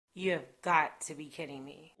You have got to be kidding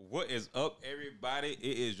me. What is up, everybody?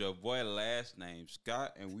 It is your boy, last name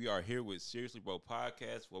Scott, and we are here with Seriously Bro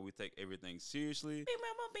Podcast, where we take everything seriously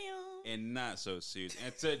and not so serious.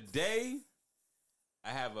 And today, I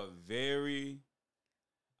have a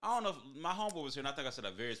I don't know if my homeboy was here, and I think I said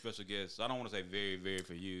a very special guest. So I don't want to say very, very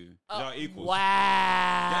for you. Y'all equals.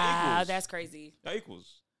 Wow. Y'all equals. That's crazy. Y'all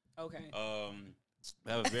equals. Okay. I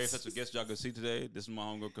have a very special guest y'all can see today. This is my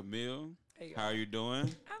homegirl, Camille. Hey, How are you doing?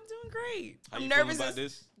 I'm doing great. How I'm you nervous. feeling about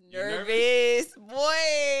this? You Nervous, boy.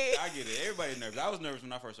 I get it. Everybody nervous. I was nervous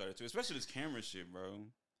when I first started too, especially this camera shit, bro.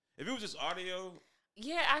 If it was just audio,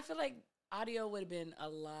 Yeah, I feel like audio would have been a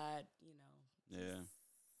lot, yeah,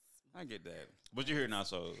 I get that. But you're here now,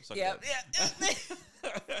 so suck it Yep, up.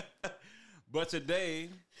 yeah. But today,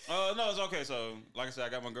 no, it's okay. So, like I said, I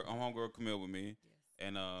got my homegirl Camille with me,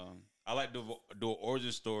 and I like to do an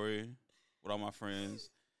origin story with all my friends.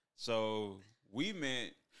 So we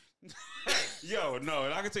met. Yo, no,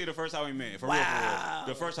 and I can tell you the first time we met. For real.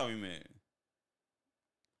 The first time we met.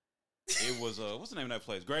 It was what's the name of that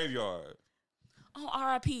place? Graveyard. Oh,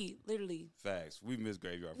 R.I.P. Literally. Facts. We miss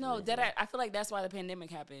Graveyard. No, real, dead bro. ass. I feel like that's why the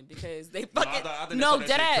pandemic happened because they No, fucking I think no they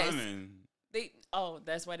saw dead that shit ass. coming.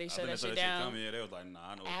 That's why they I shut think they that saw shit that down. coming. Yeah, they was like, nah,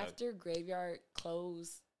 I know what's happening. After Graveyard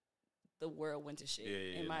closed, the world went to shit.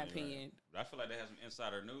 In my opinion. Right. I feel like they have some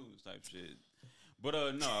insider news type shit. But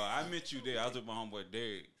no, I met you there. I was with my homeboy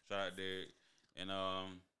Derek. Shout out Derek. And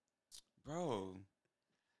bro,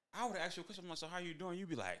 I would ask you a question. I'm like, so how you doing? You'd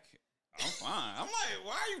be like, I'm fine. I'm like,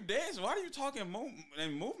 why are you dancing? Why are you talking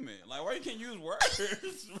movement? Like, why you can't use words?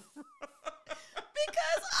 Because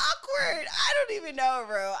awkward. I don't even know,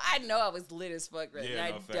 bro. I know I was lit as fuck right Yeah, now.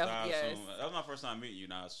 no, fact, that was my first time meeting you,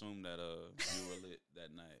 and I assumed that you were lit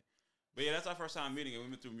that night. But yeah, that's our first time meeting, and we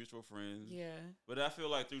met through mutual friends. Yeah. But I feel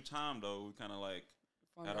like through time, though, we kind of like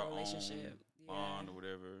Formed had a our relationship. own bond or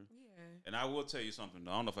whatever. Yeah. And I will tell you something,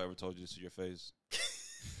 though. I don't know if I ever told you this to your face.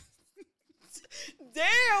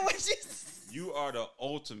 Damn, what you... You are the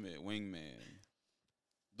ultimate wingman.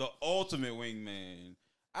 The ultimate wingman.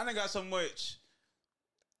 I done got so much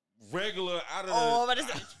regular out of the... Oh, but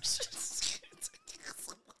it's...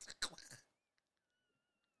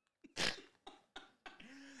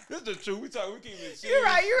 This is the truth. We can't even see. You're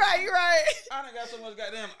right. I done got so much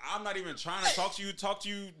goddamn... I'm not even trying to talk to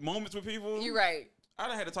you moments with people. You're right. I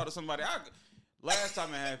done had to talk to somebody. Last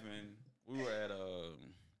time it happened, we were at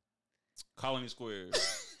Colony Square.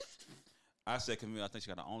 I said, Camille, I think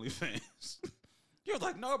she got an OnlyFans. You was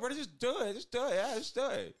like, no, bro, just do it. Yeah, just do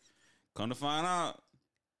it. Come to find out,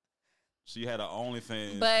 she had an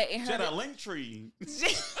OnlyFans. But she had a link tree. But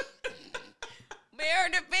in her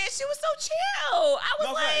defense, she was so chill. I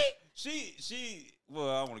was like... She, well,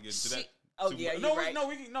 I don't want to get into that. Oh, yeah, no, you're right. No.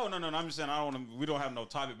 I'm just saying we don't have no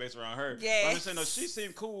topic based around her. Yeah. I'm just saying, no, she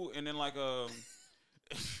seemed cool, and then like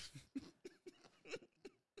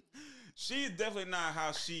she's definitely not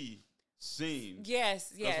how she seemed.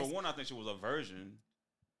 Yes. For one, I think she was a virgin.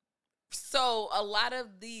 So a lot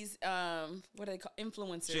of these, what do they call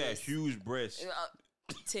influencers? She had huge breasts.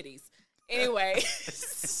 Titties. Anyway,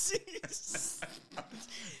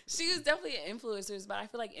 she was definitely an influencer, but I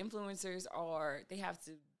feel like influencers they have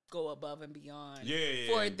to go above and beyond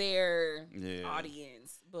for their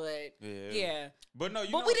audience. But but no, we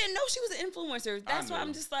didn't know she was an influencer. That's why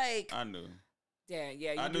I'm just like, I knew.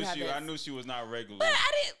 Yeah, I knew she was not regular. But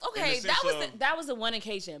I didn't. Okay, that was the one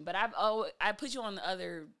occasion. But I put you on the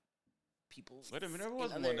other people. Wait a minute, there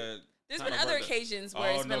was one that. There's been other occasions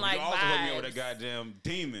where it's been like you also hooked me up with a goddamn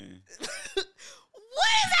demon. What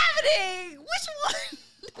is happening? Which one?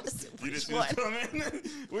 You just see this coming?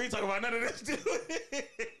 We ain't talking about none of this, dude. Which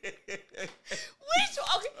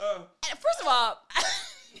one? Okay. First of all,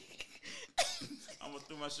 I'm gonna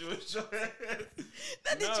throw my shoe at your head.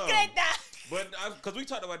 Did you get that? But because we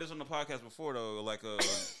talked about this on the podcast before, though, like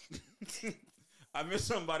I met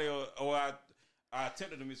somebody, or I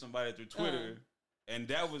attempted to meet somebody through Twitter, and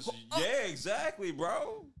that was exactly,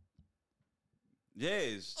 bro.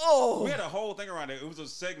 Yes. Oh. We had a whole thing around it. It was a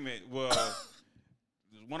segment where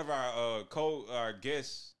one of our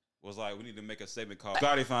guests was like, we need to make a segment called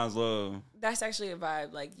Scotty Finds Love. That's actually a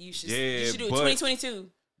vibe. Like, you should do it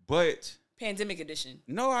 2022. But Pandemic edition.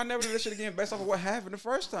 No, I never do this shit again based off of what happened the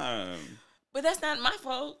first time. But that's not my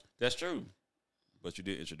fault. That's true. But you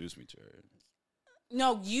did introduce me to her.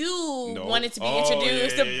 No, you wanted to be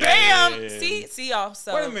introduced. Bam! Yeah. See y'all.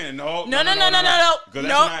 So wait a minute. No. No.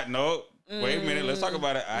 Wait a minute. Let's talk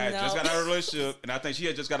about it. I had just got out of a relationship, and I think she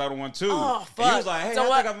had just got out of one too. Oh, fuck. And he was like, hey, so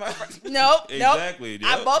I think I might. Nope. Exactly. Yep.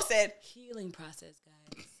 I both said healing process,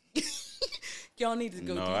 guys. Y'all need to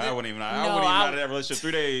go. No, do I wouldn't even. I wouldn't even out of that relationship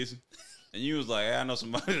 3 days. And you was like, hey, I know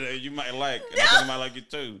somebody that you might like, and I think I might like you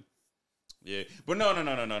too. Yeah, but no.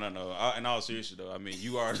 In all seriousness, though, I mean,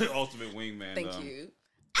 you are the ultimate wingman. Thank you.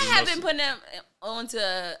 I have been putting them onto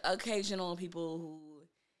occasional people who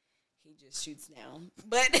he just shoots down,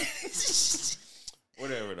 but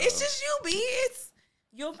whatever. Though. It's just you, B.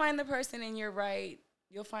 You'll find the person, and you're right.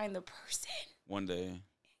 You'll find the person one day.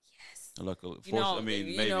 Yes. Luckily,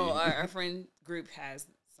 maybe. Our friend group has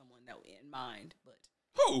someone that in mind, but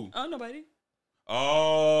who? Oh, nobody.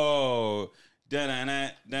 Oh. Da-na-na,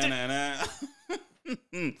 da-na-na.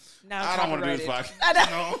 I don't want to do this podcast.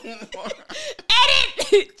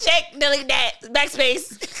 Edit! Check, delete that.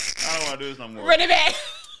 Backspace. I don't want to do this no more. Run it back.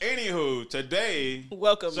 Anywho, today.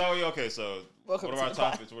 Welcome. So welcome what are our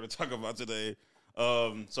topics we're going to talk about today?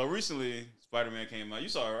 So recently, Spider-Man came out. You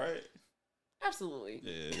saw it, right? Absolutely.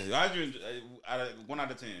 Yeah. How'd you, 1 out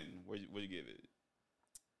of 10, what'd you give it?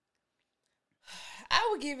 I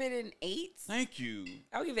would give it an 8. Thank you.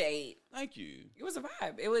 I would give it 8. Thank you. It was a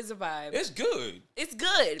vibe. It's good. It's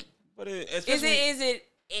good. But is it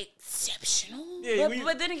exceptional? Yeah,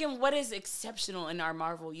 but then again, what is exceptional in our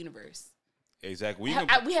Marvel universe? Exactly.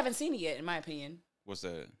 We haven't seen it yet, in my opinion. What's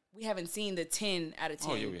that? We haven't seen the 10 out of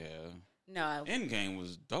 10. Oh, yeah, we have. No. Endgame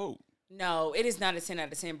was dope. No, it is not a 10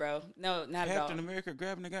 out of 10, bro. No, not at all. Captain America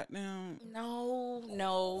grabbing the goddamn...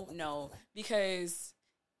 No. Because...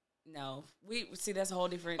 No, we see that's a whole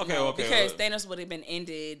different. Okay. Because Thanos would have been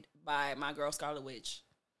ended by my girl Scarlet Witch.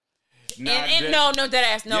 No, dead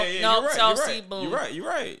ass. No. You're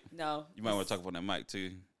right. No, you might want to talk about that mic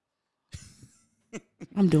too.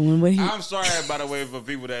 I'm doing what he. I'm sorry, by the way, for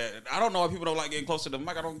people that I don't know why people don't like getting close to the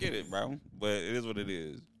mic. I don't get it, bro. But it is what it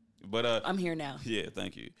is. But I'm here now. Yeah,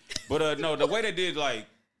 thank you. But no, the way they did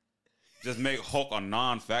just make Hulk a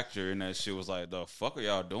non-factor in that shit was like, the fuck are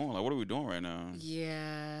y'all doing? Like, what are we doing right now?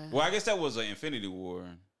 Yeah. Well, I guess that was an Infinity War.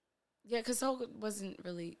 Yeah, because Hulk wasn't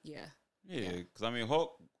really, Yeah, because, I mean,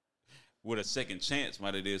 Hulk, with a second chance,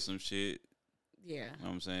 might have did some shit. Yeah. You know what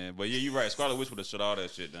I'm saying? But, yeah, you're right. Scarlet Witch would have shut all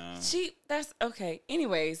that shit down. That's, okay.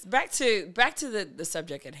 Anyways, back to the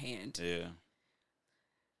subject at hand. Yeah.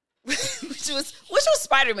 which was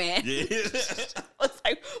Spider-Man. Yeah. I was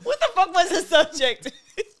like, what the fuck was the subject?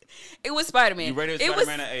 It was Spider-Man. You rated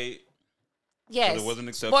Spider-Man at 8. Yes. It wasn't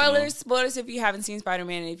exceptional. Spoilers if you haven't seen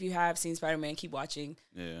Spider-Man. And if you have seen Spider-Man, keep watching.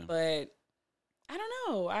 Yeah. But I don't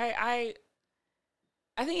know. I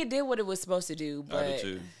think it did what it was supposed to do. But I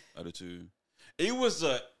do too. It was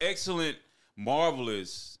an excellent,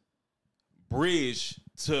 marvelous bridge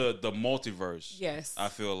to the multiverse. Yes. I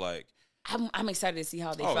feel like. I'm excited to see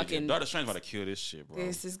how they fucking... Doctor Strange about to kill this shit, bro.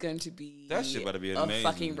 This is going to be... That shit about to be amazing.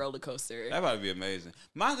 A fucking roller coaster. That about to be amazing.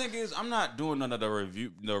 My thing is, I'm not doing none of the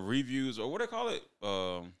reviews, or what they call it?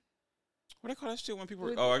 What they call that shit when people...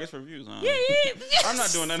 I guess reviews, huh? Yeah. I'm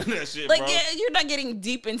not doing none of that shit, bro. Yeah, you're not getting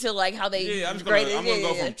deep into, how they... Yeah, I'm going to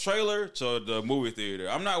go from trailer to the movie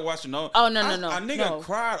theater. I'm not watching no... Oh, no. A nigga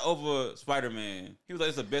cried over Spider-Man. He was like,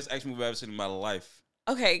 it's the best action movie I've ever seen in my life.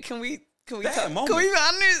 Okay, can we talk... Moment. Can we be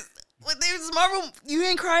honest? With these Marvel, you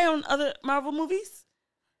didn't cry on other Marvel movies?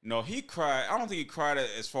 No, he cried. I don't think he cried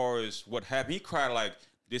as far as what happened. He cried like,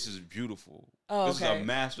 this is beautiful. Oh, this is a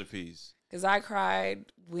masterpiece. Because I cried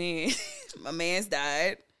when my man's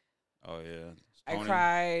died. Oh, yeah. I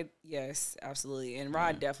cried. Yes, absolutely. And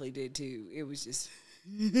Rod definitely did, too. It was just...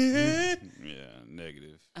 yeah,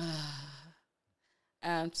 negative.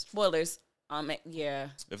 Spoilers. Yeah.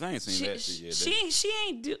 If I ain't seen that shit, she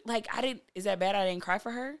ain't do... I didn't... Is that bad I didn't cry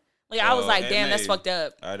for her? I was like, damn, that's fucked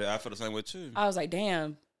up. I feel the same way, too. I was like,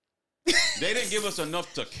 damn. They didn't give us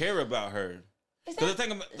enough to care about her. Because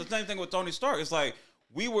the same thing with Tony Stark, it's like,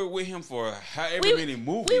 we were with him for however many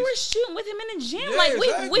movies. We were shooting with him in the gym. Yeah,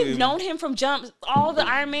 exactly. We've known him from all the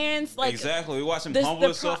Iron Mans. Exactly. We watched him humble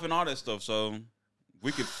himself and all that stuff, so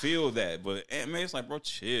we could feel that. But Ant-Man, it's like, bro,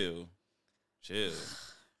 chill.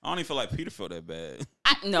 I don't even feel like Peter felt that bad.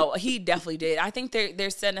 No, he definitely did. I think they're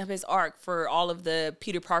setting up his arc for all of the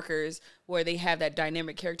Peter Parkers where they have that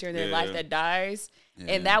dynamic character in their life that dies.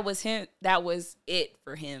 Yeah. And that was him. That was it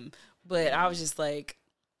for him. But I was just like,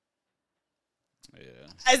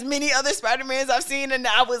 as many other Spider-Mans I've seen, and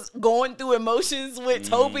I was going through emotions with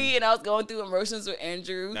Tobey, and I was going through emotions with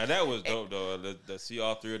Andrew. Now that was dope, though. To see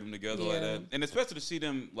all three of them together like that, and especially to see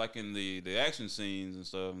them in the action scenes and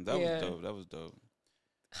stuff. That was dope.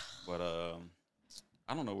 But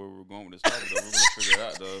I don't know where we're going with this topic, though. We're going to figure it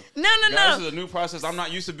out, though. No. This is a new process. I'm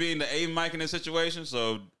not used to being the A mic in this situation,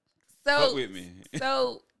 so fuck with me.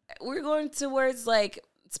 So we're going towards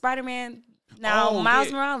Spider-Man now,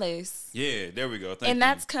 Miles Morales. Yeah, there we go. Thank you.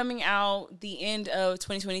 That's coming out the end of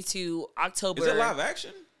 2022, October. Is it live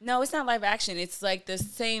action? No, it's not live action. It's like the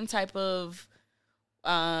same type of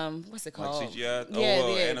what's it called? Like CGI?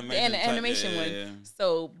 The animation one. Yeah.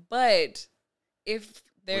 So, but if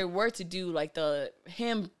they were to do like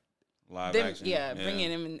him live action, bringing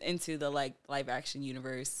him into the like live action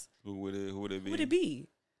universe, who would it be? Who would it be?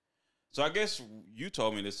 So I guess you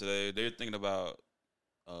told me this today. They're thinking about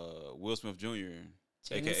Will Smith Jr.,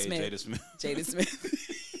 a.k.a. Jada Smith. Jaden Smith.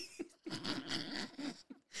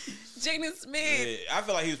 Jaden Smith. Yeah, I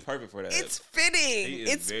feel like he's perfect for that. It's fitting.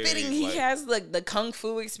 It's fitting. He has like the kung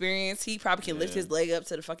fu experience. He probably can lift his leg up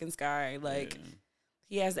to the fucking sky. Like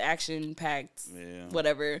he has action packed,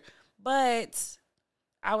 whatever. But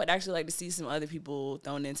I would actually like to see some other people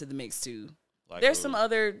thrown into the mix too. Like there's some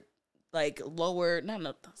other like lower. I don't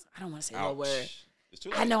want to say lower.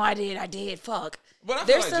 I know I did. Fuck. But I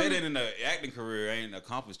feel like Jada in the acting career ain't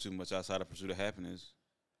accomplished too much outside of Pursuit of Happiness.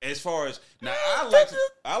 As far as now,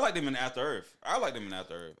 I like them in After Earth. I like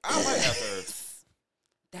After Earth.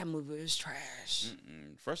 That movie was trash.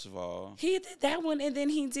 First of all, he did that one, and then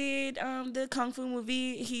he did the kung fu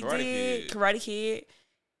movie. He did Karate Kid.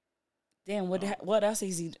 Damn, what else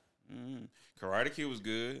has he done? Karate Kid was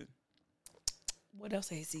good. What else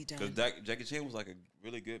has he done? Because Jackie Chan was like a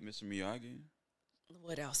really good Mr. Miyagi.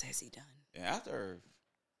 What else has he done? And After Earth.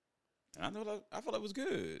 And I feel like it was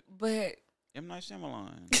good. But M. Night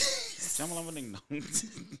Shyamalan. Shyamalan.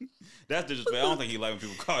 That's disrespect. I don't think he like when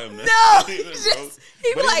people call him that. No, he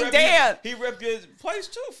was like, damn. He repped his place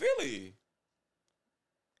too, Philly.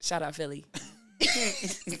 Shout out Philly.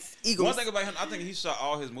 Eagles. One thing about him, I think he shot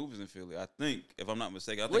all his movies in Philly. I think, if I'm not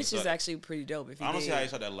mistaken. Which is actually pretty dope. I don't see how he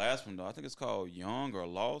shot that last one though. I think it's called Young or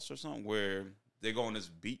Lost or something, where they go on this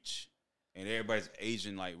beach and everybody's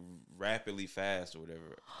aging like rapidly fast or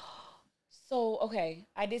whatever. So, okay,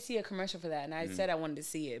 I did see a commercial for that, and I said I wanted to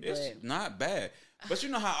see it, but it's not bad. But you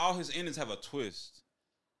know how all his endings have a twist,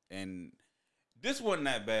 and this wasn't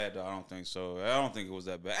that bad, though. I don't think so. I don't think it was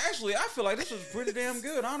that bad. Actually, I feel like this was pretty damn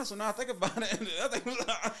good, honestly. Now I think about it, I think it was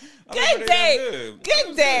good day.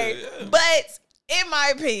 Good day. Yeah. But in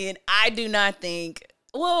my opinion, I do not think.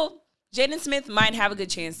 Well, Jaden Smith might have a good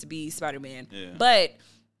chance to be Spider-Man, but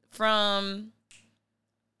from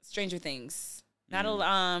Stranger Things. Not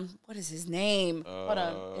what is his name? Hold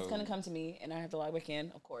on, it's gonna come to me, and I have to log back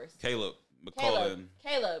in, of course. Caleb McCullough.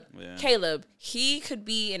 Caleb. He could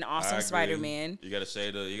be an awesome Spider-Man. You gotta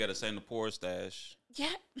say the poor stash.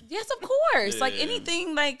 Yeah. Yes, of course. Like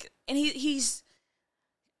anything, like, and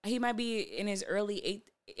he might be in his early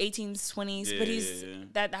 18s, 20s, but he's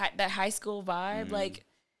that high school vibe, like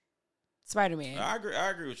Spider-Man. I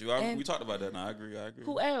agree with you. We talked about that. And I agree.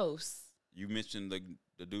 Who else? You mentioned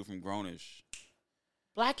the dude from Grownish.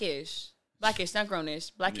 Blackish, not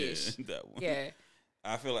Grownish. Blackish. Yeah, that one. Yeah.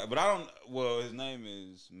 I feel like, but I don't. Well, his name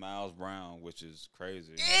is Miles Brown, which is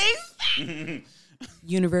crazy.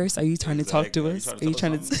 Universe, are you trying to talk to us? Are you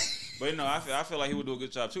trying to? But no, I feel like he would do a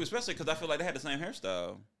good job too, especially because I feel like they had the same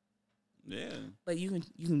hairstyle. Yeah. But you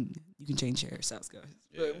can change your hairstyles, guys.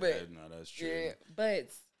 Yeah, no, that's true. Yeah, but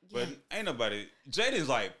ain't nobody. Jaden's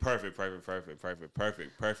like perfect.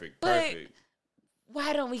 But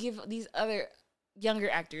why don't we give these other younger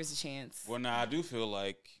actors a chance? Well, now I do feel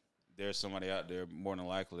like there's somebody out there more than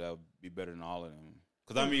likely that would be better than all of them.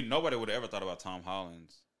 Because I mean, nobody would have ever thought about Tom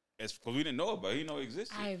Holland. Because we didn't know about it. He he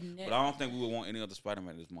existed. But I don't think we would want any other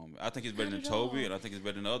Spider-Man at this moment. I think he's better than Tobey, and I think he's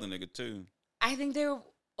better than the other nigga too. I think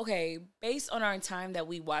based on our time that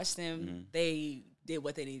we watched them, they did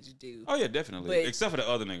what they needed to do. Oh yeah, definitely. But, except for the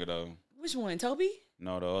other nigga though. Which one? Tobey?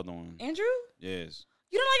 No, the other one. Andrew? Yes.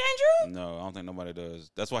 You don't like Andrew? No, I don't think nobody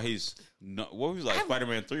does. That's why he's what was like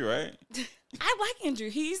Spider-Man 3, right? I like Andrew.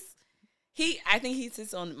 I think he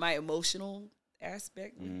sits on my emotional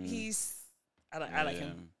aspect. I like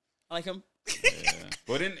him. I like him. Yeah.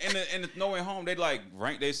 But in the No Way Home, they like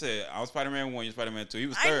they said I'm Spider-Man 1, you're Spider-Man 2. He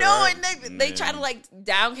was third. I know, right? and they try to like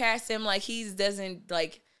downcast him like he doesn't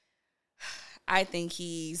like. I think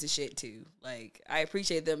he's the shit too. Like I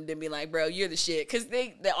appreciate them being like, bro, you're the shit, because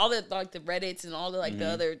they all the like the Reddits and all the like the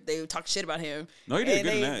other they talk shit about him. No, he did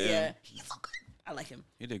good in that. Yeah, he's so good. I like him.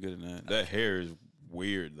 He did good in that. That hair is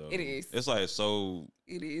weird though. It is. It's like so.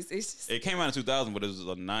 It is. It's just. It came out in 2000, but it was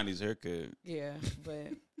a 90s haircut. Yeah,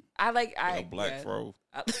 but I like a black fro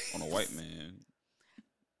on a white man.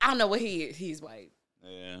 I don't know what he is. He's white.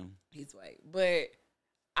 Yeah, he's white, but.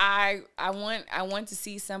 I want to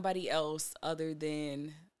see somebody else other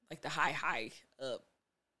than like the high up,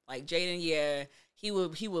 like Jaden. Yeah, he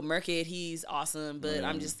would murk it. He's awesome, but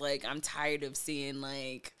I'm just like I'm tired of seeing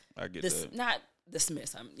like I get that. Not the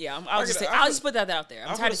Smiths. I'll just put that out there.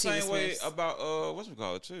 I'm tired of seeing the Smiths. Same way about what's it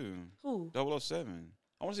called too? Who? 007.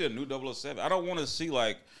 I want to see a new 007. I don't want to see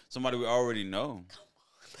like somebody we already know.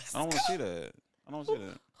 I don't want to see that. I don't want to see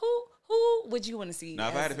that. Who would you want to see? Now,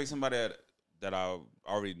 if I had to pick somebody that I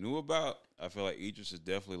already knew about, I feel like Idris is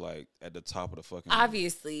definitely like at the top of the fucking.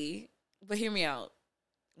 Obviously, but hear me out.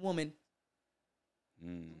 Woman.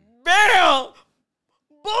 Bam!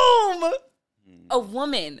 Boom! A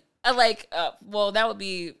woman. Well, that would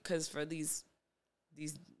be because for these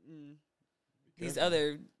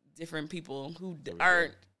other different people who are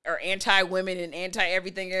anti-women and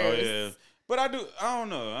anti-everything else. Oh, yeah. But I don't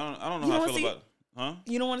know. I don't know how I feel about it. Huh?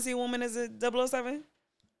 You don't want to see a woman as a 007?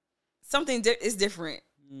 Something is different.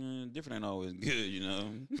 Different ain't always good, you know.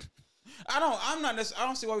 I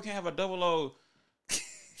don't see why we can't have a 00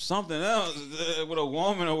 something else with a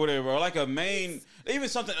woman or whatever, or like a main, even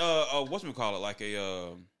something. Whatchamacallit, like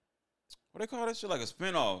a what they call that shit, like a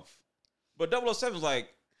spinoff. But 007 is like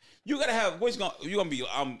you gotta have. You gonna be?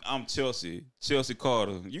 I'm Chelsea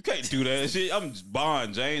Carter. You can't do that shit. I'm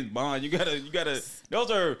Bond, James Bond. You gotta.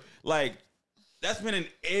 Those are like. That's been in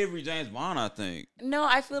every James Bond, I think. No,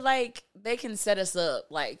 I feel like they can set us up.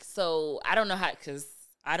 Like, so I don't know how, because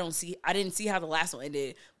I didn't see how the last one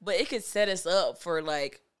ended, but it could set us up for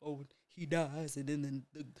like, oh, he dies, and then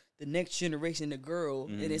the next generation, the girl,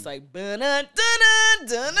 and it's like, yeah,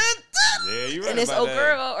 you're right. And it's about that.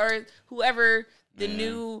 girl or whoever the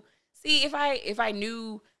new. See, if I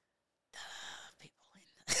knew the people in.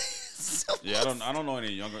 Yeah, I don't know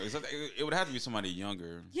any younger. It would have to be somebody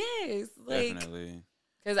younger. Yes, definitely.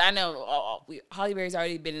 Because I know Halle Berry's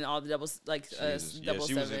already been in all the doubles, like double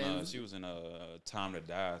she seven. She was in Time to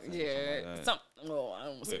Die. I think, yeah, like I don't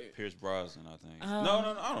want to say Pierce Brosnan, I think.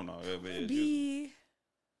 No, I don't know.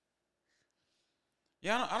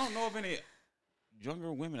 Yeah, I don't know of any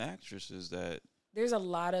younger women actresses that. There's a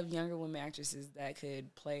lot of younger women actresses that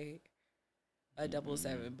could play a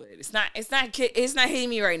 007, but it's not hitting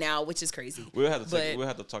me right now, which is crazy. We'll have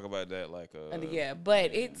to talk about that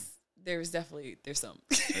there's some.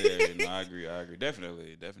 Yeah, I agree.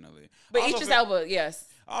 Definitely. But Idris Elba, yes.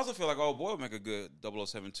 I also feel like old boy would make a good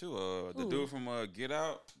 007 too. The dude from Get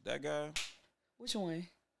Out, that guy. Which one?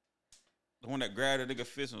 The one that grabbed a nigga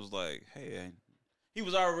fist and was like, "Hey," he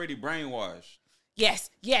was already brainwashed. Yes.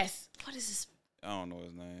 What is this? I don't know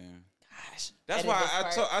his name. Gosh, that's why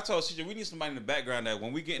I told CJ we need somebody in the background that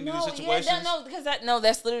when we get into these situations.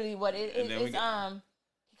 That's literally what it is.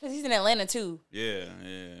 Because he's in Atlanta too. Yeah.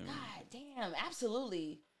 God damn,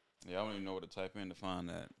 absolutely. Yeah, I don't even know what to type in to find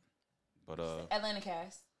that. But Atlanta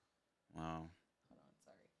cast. Wow. Hold on,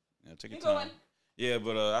 sorry. Yeah, take your time. Going. Yeah,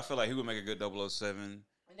 but I feel like he would make a good 007.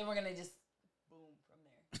 And then we're gonna just boom from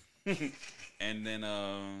there. And then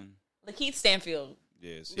Lakeith Stanfield.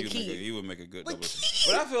 Yes, he would make a good 007.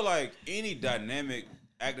 But I feel like any dynamic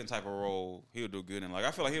acting type of role he'll do good in. Like I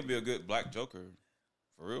feel like he'll be a good Black Joker.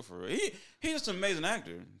 For real. He's just an amazing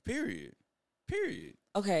actor. Period.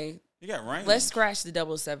 Okay. He got range. Let's scratch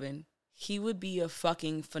the 007. He would be a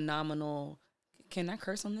fucking phenomenal. Can I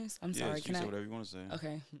curse on this? I'm sorry. Can I say whatever you want to say?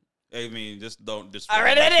 Okay. I mean, just don't. All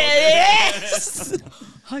right, yes.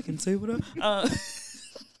 I can say whatever.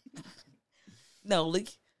 No,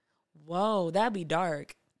 whoa, that'd be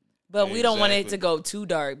dark. But we don't want it to go too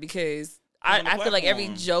dark because I feel like every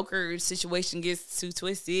Joker situation gets too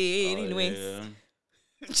twisted. Anyways.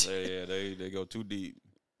 Yeah, they go too deep.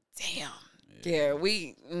 Damn. Yeah,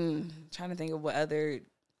 we trying to think of what other.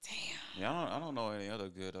 Damn. Yeah, I don't know any other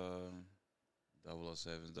good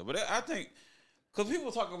 007s though. But I think because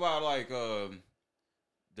people talk about like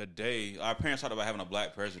the day our parents talked about having a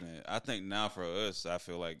black president. I think now for us, I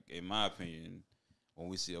feel like, in my opinion, when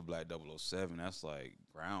we see a black 007, that's like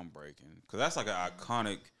groundbreaking because that's like an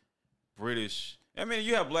iconic British. I mean,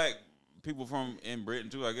 you have black people in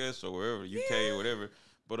Britain too, I guess, or wherever, UK or whatever.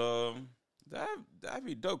 But that'd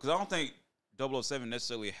be dope because I don't think 007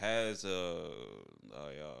 necessarily has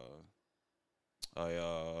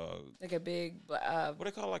like a big what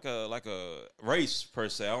they call like a race per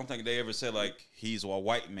se. I don't think they ever said like he's a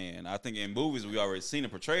white man. I think in movies we already seen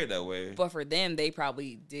it portrayed that way. But for them, they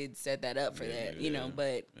probably did set that up for that, you know.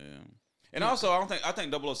 But and also I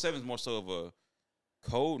think 007 is more so of a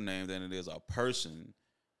code name than it is a person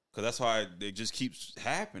because that's why it just keeps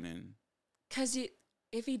happening. Because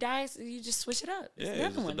if he dies, you just switch it up. It's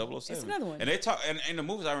another one. 007. It's another one. And they talk, and in the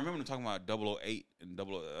movies, I remember them talking about 008 and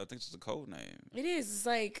 00. I think it's a code name. It is. It's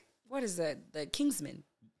like, what is that? The Kingsman.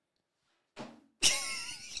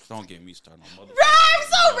 Don't get me started on mother. I'm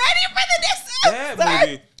so ready for the next That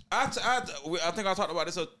movie. I think I talked about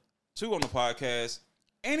this too on the podcast.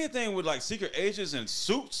 Anything with like secret agents and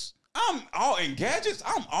suits, and gadgets,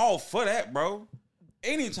 I'm all for that, bro.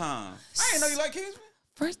 Anytime. I didn't know you like Kingsman.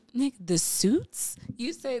 First, nigga, the suits?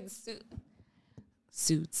 You said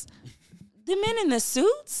suits. The men in the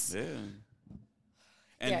suits? Yeah.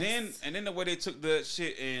 And then the way they took the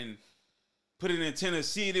shit and put it in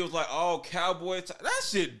Tennessee, it was like all cowboy. That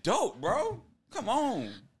shit dope, bro. Come on.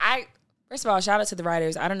 First of all, shout out to the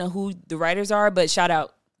writers. I don't know who the writers are, but shout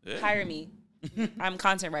out. Yeah. Hire me. I'm a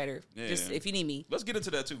content writer. Yeah. Just if you need me. Let's get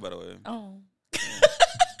into that too, by the way. Oh.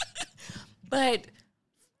 But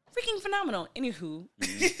freaking phenomenal. Anywho.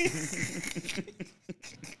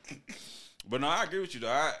 But no, I agree with you though.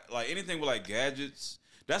 I like anything with like gadgets.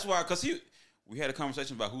 That's why, because we had a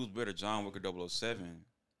conversation about who's better, John Wick or 007.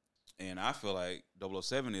 And I feel like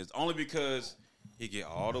 007 is only because he get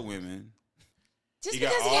all the women. Just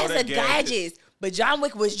because he has the gadgets. But John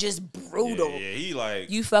Wick was just brutal. Yeah, he like...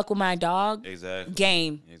 You fuck with my dog? Exactly.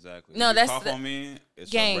 Game. Exactly. No, that's... Cough on me, it's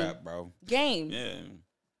game. a wrap, bro. Game. Yeah.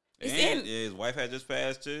 And his wife had just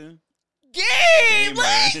passed too. Game,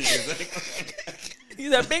 right? Exactly.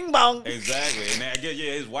 He's a bing bong. Exactly. And I guess,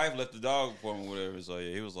 his wife left the dog for him or whatever. So,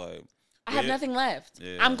 he was like... I have nothing left.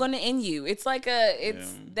 Yeah. I'm going to end you. It's like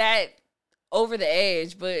that over the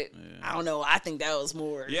edge, but I don't know. I think that was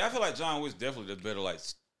more. Yeah, I feel like John Wick's definitely the better, like,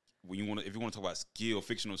 if you want to talk about skill,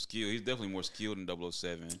 fictional skill, he's definitely more skilled than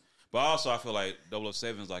 007. But also, I feel like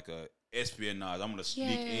 007 is like a espionage. I'm going to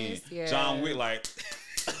sneak in. Yeah. John Wick, like...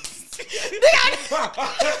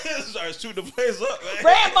 Starts shooting the place up, man.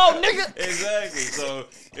 Rambo, nigga. Exactly. So,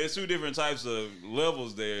 there's two different types of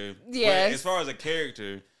levels there. Yes. But as far as a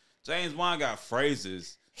character... James Bond got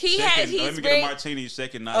phrases. He's let me get a martini,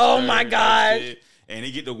 second night. Oh my god! And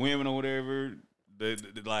he get the women or whatever. The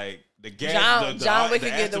gas. John Wick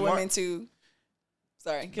could get the women too.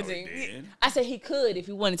 Sorry, continue. No, I said he could if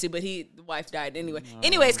he wanted to, but the wife died anyway.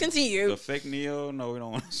 Anyways, continue. The fake Neo, no, we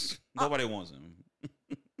don't want. Nobody wants him.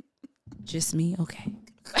 Just me, okay.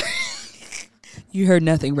 You heard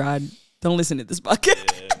nothing, Rod. Don't listen to this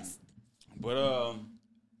podcast. Yeah. But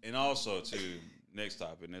and also too. Next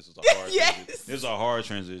topic. And this is a hard. Transition. This is a hard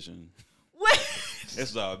transition. Wait. This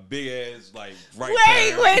is a big ass like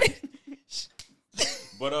Wait.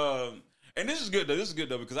 But and this is good though. This is good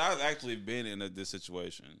though because I've actually been in this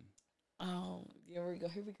situation. Oh, here we go.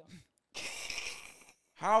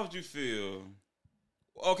 How would you feel?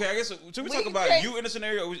 Okay, I guess should we talk about you in a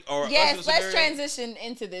scenario or yes? Us in a let's transition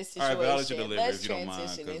into this situation. All right, but I'll let you deliver let's if you don't mind.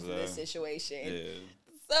 Transition into this situation.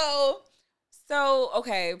 Yeah. So,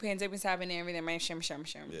 okay, pandemic's happening and everything.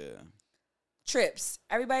 Yeah. Trips.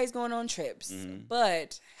 Everybody's going on trips. Mm-hmm.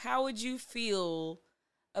 But how would you feel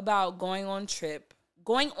about going on a trip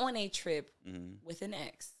mm-hmm. with an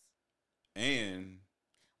ex? And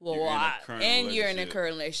you're in a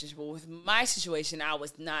current relationship. But with my situation, I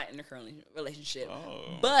was not in a current relationship.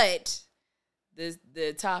 Oh. But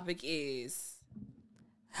the topic is,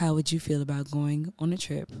 how would you feel about going on a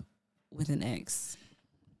trip with an ex?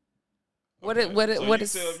 Okay.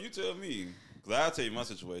 You tell me. Because I'll tell you my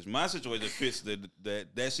situation. My situation fits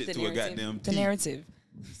that shit to a goddamn T. The narrative.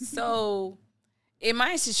 So, in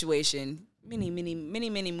my situation, many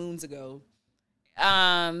moons ago,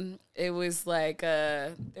 it was like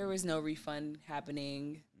there was no refund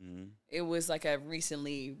happening. Mm-hmm. It was like a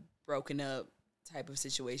recently broken up type of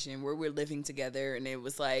situation where we're living together, and it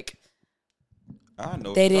was like I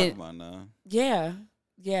know what you're talking about now.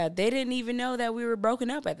 Yeah, they didn't even know that we were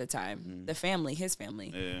broken up at the time. Mm-hmm. The family, his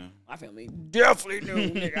family. Yeah. My family definitely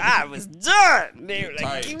knew, nigga. I was done. They were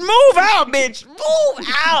like, move out, bitch. Move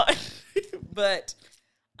out. But,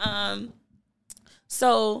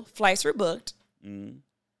 so flights were booked. Mm-hmm.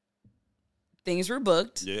 Things were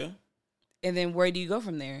booked. Yeah. And then where do you go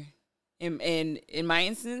from there? In my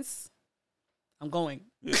instance, I'm going.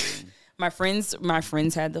 Yeah. My friends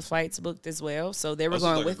had the flights booked as well, so they were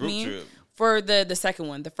going like with me. Trip. For the second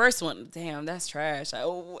one. The first one, damn, that's trash.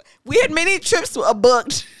 We had many trips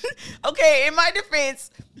booked. Okay, in my defense,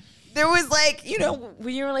 there was like,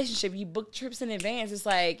 when you're in a relationship, you book trips in advance. It's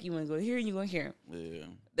like, you want to go here, you go here. Yeah.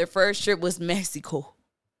 Their first trip was Mexico.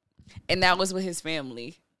 And that was with his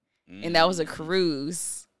family. Mm. And that was a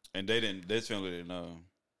cruise. And this family didn't know.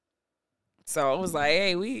 So I was like,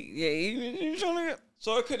 hey,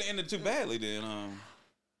 So it couldn't have ended too badly then.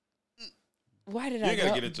 Why did I You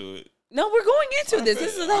gotta get into it. No, we're going into this.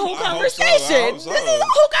 This is the whole conversation. This is the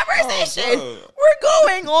whole conversation. We're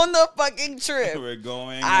going on the fucking trip. We're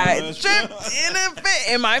going on the trip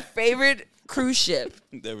in my favorite cruise ship.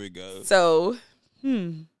 There we go. So,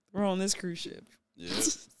 we're on this cruise ship. Yeah.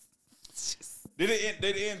 Did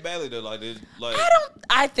it end badly though?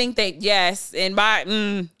 I think that yes.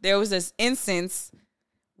 And there was this instance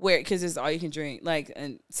where, because it's all you can drink.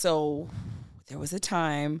 And so there was a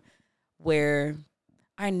time where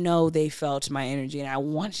I know they felt my energy, and I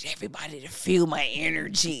wanted everybody to feel my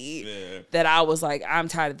energy. Yeah. That I was like, I'm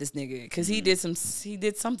tired of this nigga because he did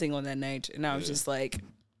something on that night, and I was just like,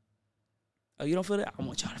 oh, you don't feel that? I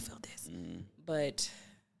want y'all to feel this. But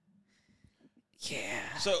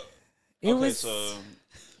yeah, so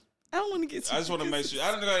I don't want to get. I just want to make sure.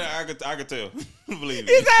 I don't know. I could tell. Believe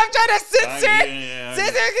me. I'm trying to censor because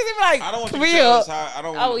he's like, I don't want you to tell us how. I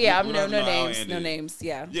don't. Oh yeah, no names, no names.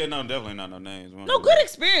 Yeah. Yeah, no, definitely not no names. No, good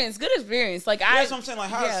experience. Like that's what I'm saying.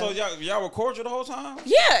 Like how? Yeah. So y'all were cordial the whole time?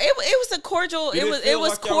 Yeah, it was a cordial. It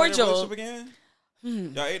was like cordial. Y'all in a relationship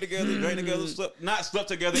again? Y'all ate together, drank together, slept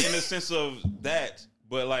together in the sense of that,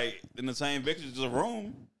 but like in the same picture, just a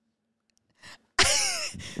room.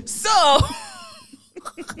 So.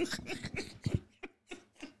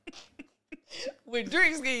 With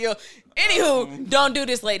drinks getting you. Anywho, don't do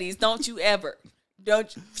this, ladies. Don't you ever. Don't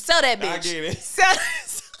sell that bitch. I get it. Sell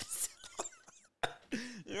that.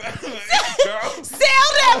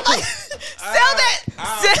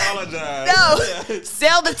 I apologize. No.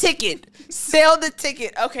 Sell the ticket. Sell the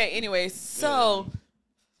ticket. Okay, anyway, so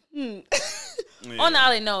on the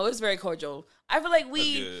island, no, it was very cordial. I feel like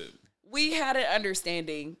we had an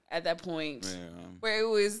understanding at that point where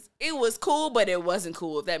it was cool, but it wasn't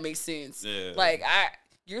cool, if that makes sense. Yeah. Like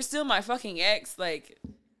you're still my fucking ex, like,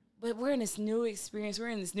 but we're in this new experience, we're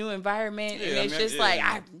in this new environment, and it's like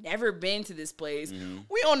I've never been to this place.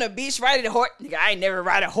 We on the beach riding a horse. Nigga, I ain't never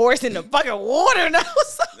ride a horse in the fucking water. No,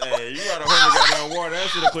 so hey, you ride a horse in the water. That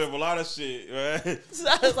should have cleared up a lot of shit, right? So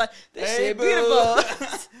I was like, this shit beautiful.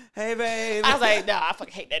 Hey, babe. I was like, nah, I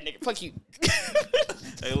fucking hate that nigga. Fuck you.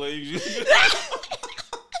 Hey, look.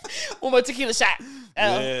 One more tequila shot.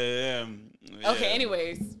 Yeah. Okay,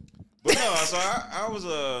 anyways. But no, so I was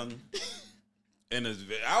in this.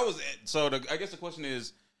 I guess the question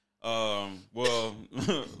is, the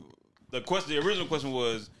original question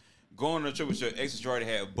was going on a trip with your ex that you already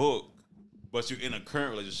had booked, but you're in a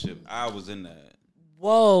current relationship. I was in that.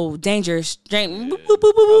 Whoa, dangerous. I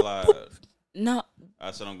lied. No. I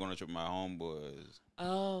said I'm going on a trip with my homeboys.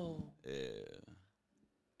 Oh. Yeah.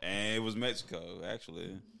 And it was Mexico,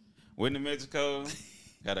 actually. Went to Mexico.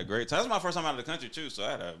 Had a great time. That was my first time out of the country, too, so I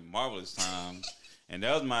had a marvelous time. And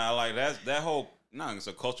that was that whole, not it's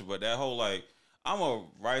a culture, but that whole, like, I'm a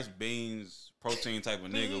rice, beans, protein type of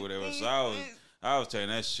nigga or whatever. So I was tearing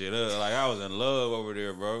that shit up. Like, I was in love over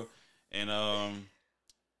there, bro. And, and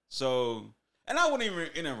I wasn't even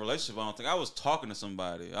in a relationship, I don't think. I was talking to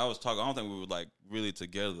somebody. I don't think we were, like, really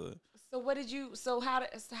together. So how did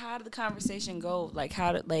the conversation go? Like,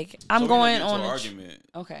 I'm going on an argument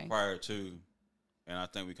okay. prior to, and I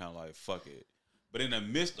think we kind of like, fuck it. But in the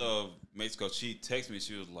midst of Mexico, she texted me.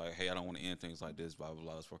 She was like, hey, I don't want to end things like this, blah, blah,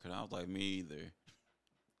 blah. It's working. I was like, me either.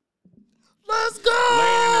 Let's go!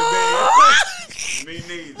 Me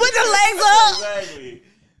neither. Put the legs up!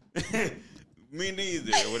 Exactly. Me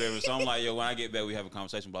neither, or whatever. So I'm like, yo, when I get back, we have a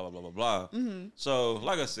conversation, blah, blah, blah, blah, blah. Mm-hmm. So,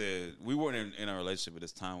 like I said, we weren't in a relationship at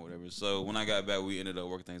this time, or whatever. So when I got back, we ended up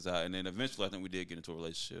working things out. And then eventually, I think we did get into a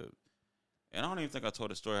relationship. And I don't even think I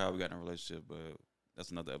told the story how we got in a relationship, but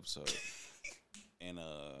that's another episode. And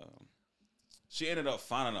she ended up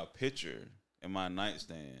finding a picture in my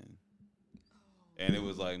nightstand. And it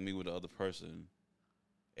was like me with the other person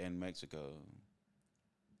in Mexico.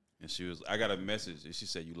 And I got a message, and she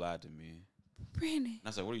said, you lied to me. Brandon. And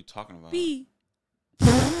I said, what are you talking about? Be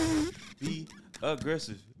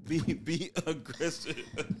aggressive. Be aggressive.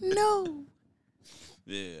 No.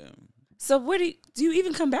 Yeah. So do you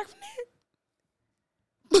even come back from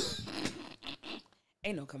there?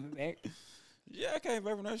 Ain't no coming back. Yeah, I came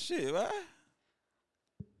back from that shit, right?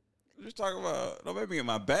 Just talking about, don't make me get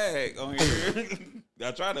my bag on here.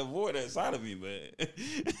 I try to avoid that side of me,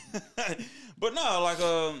 but no, like,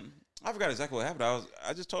 I forgot exactly what happened.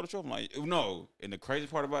 I just told the truth. I'm like, no. And the crazy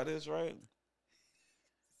part about this, right?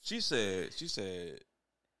 She said,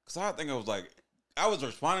 because I think it was like, I was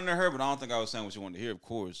responding to her, but I don't think I was saying what she wanted to hear, of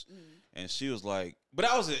course. Mm. And she was like, but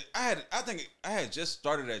I think I had just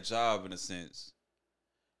started that job in a sense.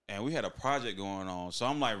 And we had a project going on. So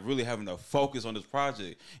I'm like really having to focus on this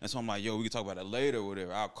project. And so I'm like, yo, we can talk about it later or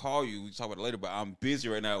whatever. I'll call you. We can talk about it later, but I'm busy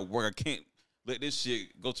right now at work. I can't let this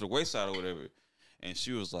shit go to the wayside or whatever. And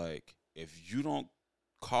she was like, if you don't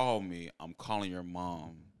call me, I'm calling your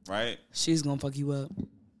mom, right? She's going to fuck you up.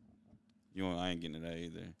 I ain't getting to that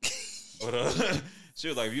either. But she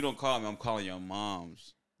was like, if you don't call me, I'm calling your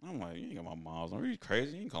moms. I'm like, you ain't got my mom's. Are you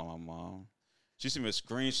crazy? You ain't calling my mom. She sent me a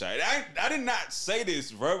screenshot. I did not say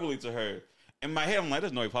this verbally to her. In my head, I'm like,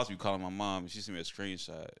 there's no way possible you calling my mom. And she sent me a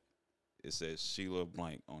screenshot. It says Sheila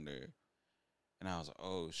Blank on there. And I was like,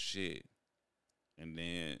 oh, shit. And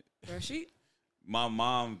then... Where is she? my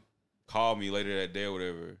mom called me later that day or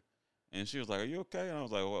whatever, and she was like, "Are you okay?" And I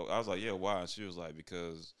was like, "Well," I was like, "Yeah, why?" And she was like,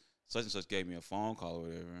 "Because such and such gave me a phone call or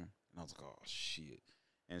whatever." And I was like, "Oh shit!"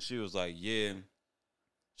 And she was like, "Yeah."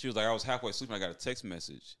 She was like, "I was halfway sleeping. I got a text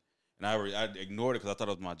message." And I ignored it because I thought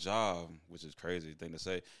it was my job, which is a crazy thing to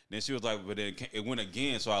say. And then she was like, but then it went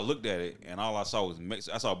again. So I looked at it, and all I saw was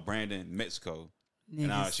I saw Brandon, Mexico. Niggas.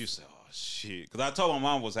 And she said, oh, shit. Because I told my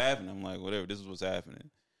mom what's happening. I'm like, whatever, this is what's happening.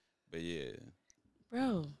 But, yeah.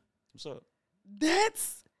 Bro. What's up?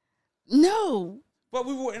 No. But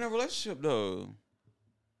we were in a relationship, though.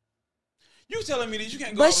 You telling me that you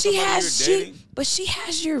can't go but out with somebody you're dating? But she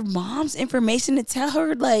has your mom's information to tell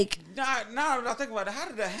her, like... Nah, I think about it. How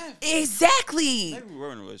did that happen? Exactly. Maybe we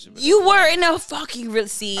were in a relationship. You were in a fucking...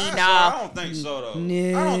 I don't think so, though.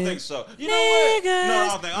 I don't think so. You know what? No, I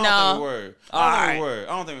don't think we were. I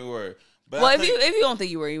don't think we were. But well, if you don't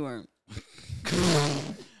think you were, you weren't.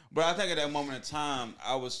 But I think at that moment in time,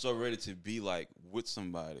 I was so ready to be, like, with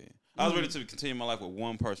somebody. I was ready to continue my life with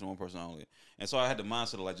one person only. And so I had the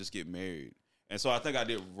mindset of, like, just get married. And so I think I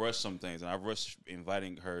did rush some things, and I rushed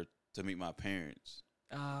inviting her to meet my parents.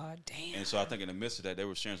 Oh, damn. And so I think in the midst of that, they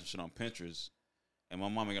were sharing some shit on Pinterest, and my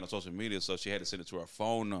mom ain't got on social media, so she had to send it to her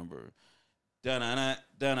phone number. Da-na-na,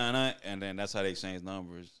 and then that's how they exchanged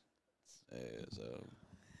numbers. Yeah, so.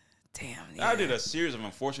 Damn. Yeah. I did a series of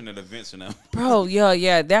unfortunate events in them. Bro,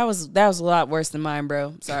 yeah, that was a lot worse than mine,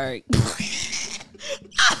 bro. Sorry. I'm sorry.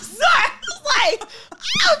 I was like,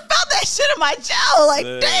 I felt that shit in my jaw. Like,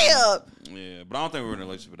 damn. Yeah, but I don't think we were in a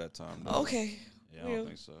relationship at that time. Though. Okay. Yeah, I don't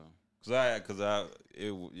think so. No.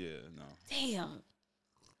 Damn.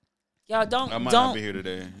 Y'all don't. I might not be here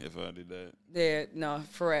today if I did that. Yeah, no,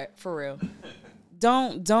 for real.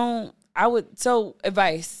 don't. I would. So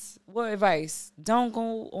advice. What advice? Don't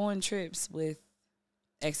go on trips with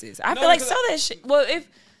exes. I feel like that shit. Well, if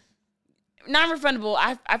non-refundable,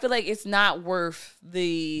 I feel like it's not worth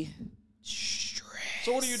the stress.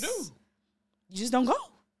 So what do? You just don't go.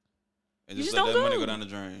 And just let that money go down the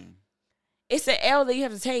drain. It's an L that you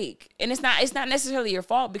have to take, and it's not necessarily your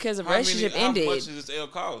fault because the relationship ended. How much does this L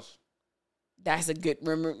cost? That's a good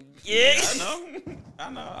remember. Yeah, I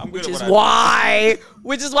know. I'm good.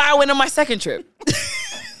 Which is why I went on my second trip.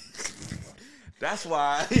 That's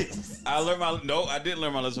why I learned I didn't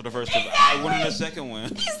learn my lesson the first trip. I went on the second one.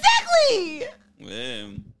 Exactly.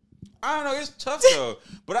 Man. I don't know. It's tough though,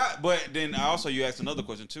 but then also you asked another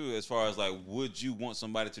question too, as far as like, would you want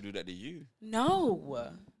somebody to do that to you? No.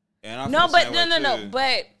 And no.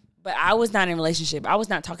 But I was not in a relationship. I was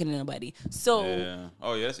not talking to nobody. So yeah,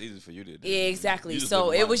 that's easy for you to do. Yeah, exactly.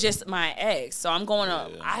 So it was just my ex. So I'm going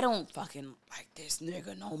up. I don't fucking like this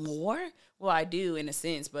nigga no more. Well, I do in a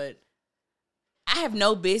sense, but I have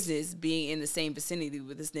no business being in the same vicinity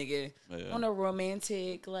with this nigga on a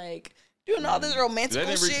romantic like. Doing all this romantic shit.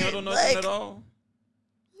 They didn't rekindle nothing at all?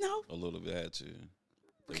 No. A little bit had to.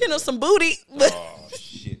 Rekindle some booty. Oh,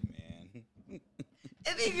 shit, man.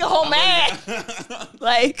 And then your whole man.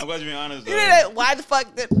 Like. I'm glad you're being honest, though. Why the fuck?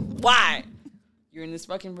 Why? You're in this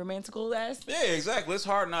fucking romantical ass? Yeah, exactly. It's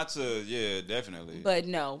hard not to. Yeah, definitely. But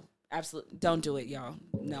no. Absolutely. Don't do it, y'all.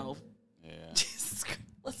 No. Yeah. Jesus Christ.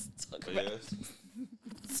 Let's talk about it.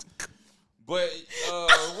 But,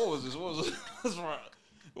 what was this?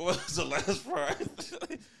 What was the last part?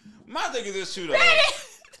 My thing is this too, though.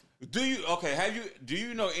 Do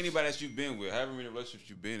you know anybody that you've been with? However many relationships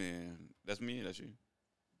you've been in? That's me. That's you.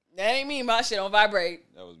 That ain't me. My shit don't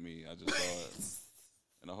vibrate. That was me. I just saw it,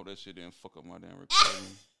 and I hope that shit didn't fuck up my damn recording.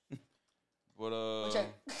 But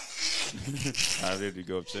I did to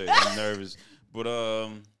go check. I'm nervous. But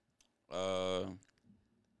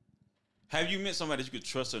have you met somebody that you could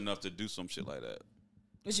trust enough to do some shit like that?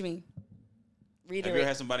 What you mean? Have you ever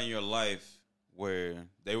had somebody in your life where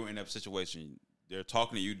they were in that situation, they're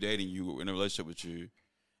talking to you, dating you, in a relationship with you,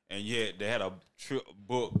 and yet they had a trip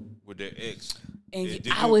book with their ex? And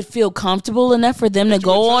I would feel comfortable enough for them to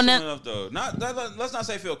go on it? Let's not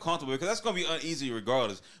say feel comfortable, because that's going to be uneasy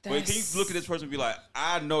regardless. But can you look at this person and be like,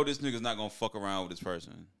 I know this nigga's not going to fuck around with this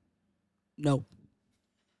person? No.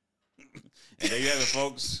 And there you have it,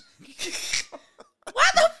 folks. Why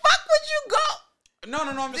the fuck would you go? No.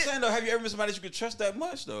 I'm just saying though. Have you ever met somebody that you could trust that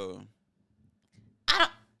much though? I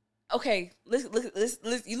don't. Okay, listen.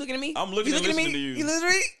 You looking at me? I'm looking at listening to you. You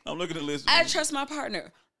listening to me? I'm looking at listening. I trust my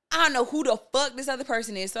partner. I don't know who the fuck this other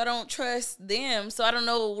person is, so I don't trust them. So I don't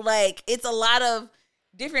know. Like, it's a lot of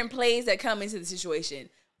different plays that come into the situation.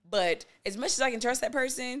 But as much as I can trust that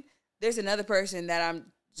person, there's another person that I'm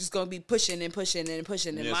just gonna be pushing. In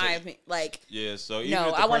my opinion, like. Yeah. So even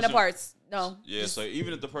if I want the parts. No. Yeah. So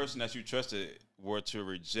even if the person that you trusted were to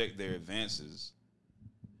reject their advances,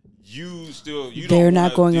 they're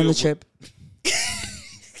not going on the trip.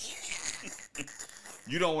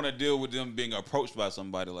 You don't want to deal with them being approached by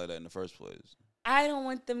somebody like that in the first place. I don't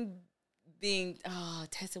want them being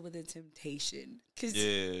tested with a temptation. Cause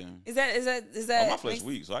yeah. Is that? Oh, my flesh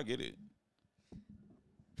weak, so I get it.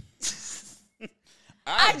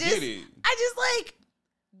 I get it. I just like,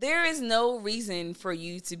 there is no reason for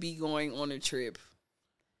you to be going on a trip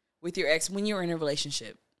with your ex when you're in a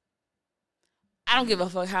relationship. I don't give a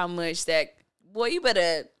fuck how much that, boy, you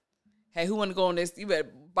better, hey, who want to go on this? You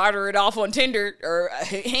better barter it off on Tinder or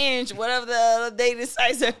Hinge, whatever the dating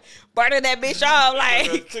sites are. Barter that bitch off, like.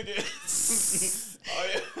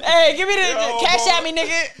 Hey, give me the cash at me,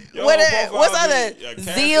 nigga. What's other?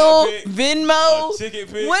 Zeal, Venmo.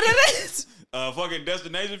 What it is? Fucking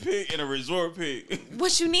destination pick and a resort pick.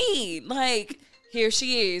 What you need? Like, here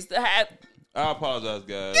she is. I apologize,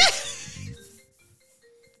 guys.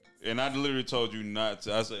 And I literally told you not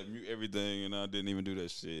to. I said mute everything, and I didn't even do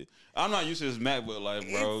that shit. I'm not used to this MacBook life,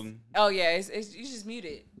 bro. Oh yeah, it's you just mute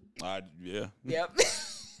it. Yeah. Yep.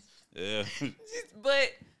 Yeah.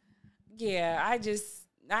 But yeah, I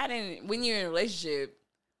didn't. When you're in a relationship,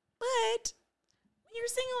 but when you're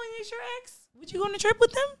single and it's your ex, would you go on a trip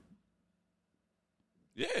with them?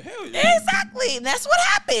 Yeah, hell yeah. Exactly. That's what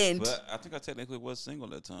happened. But I think I technically was single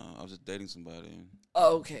at that time. I was just dating somebody.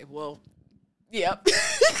 Oh, okay. Well, yep.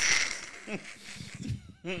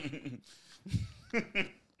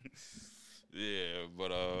 Yeah,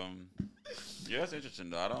 but yeah, that's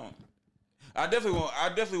interesting though. I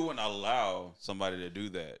definitely wouldn't allow somebody to do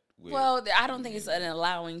that. Well, I don't think it's an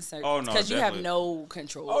allowing service. Oh no, because you have no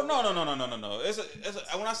control. Oh no. It's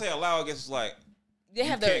when I say allow, I guess it's like you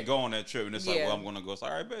can't go on that trip, and it's like, well, I'm gonna go. It's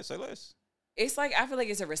like, all right, bet, say less. It's like, I feel like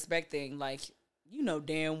it's a respect thing. Like, you know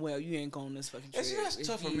damn well you ain't going on this fucking trip. That's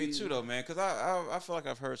tough for me too, though, man. Because I feel like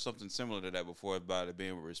I've heard something similar to that before about it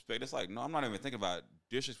being with respect. It's like, no, I'm not even thinking about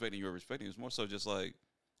disrespecting you or respecting you. It's more so just like,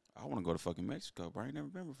 I want to go to fucking Mexico, bro. I ain't never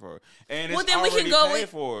been before. And it's then we can go paid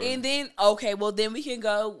for. And then okay, well then we can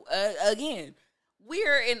go again.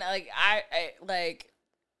 We're in like I like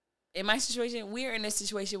in my situation. We're in a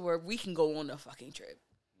situation where we can go on a fucking trip.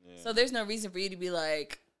 Yeah. So there's no reason for you to be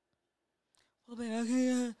like, oh man,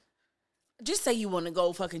 okay. Just say you want to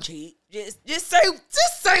go fucking cheat. Just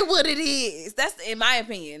say what it is. That's in my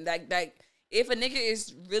opinion. Like if a nigga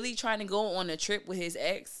is really trying to go on a trip with his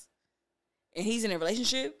ex and he's in a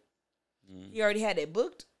relationship, he already had it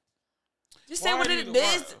booked. Just say what it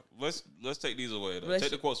is. Let's take these away though.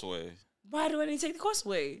 Take the quotes away. Why do I need to take the quotes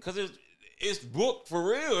away? Because it's booked for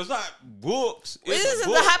real. It's not books. This is a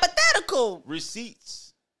hypothetical.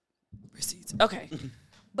 Receipts. Okay.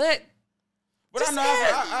 But I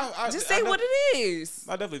know. I just say what it is.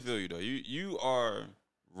 I definitely feel you though. You are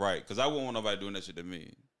right, because I wouldn't want nobody doing that shit to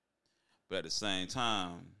me. But at the same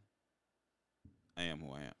time, I am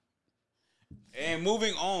who I am. And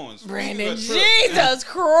moving on, Brandon, Jesus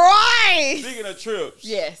Christ! Speaking of trips,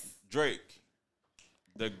 yes, Drake,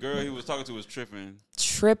 the girl he was talking to was tripping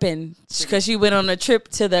because she went on a trip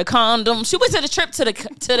to the condom. She went to the trip to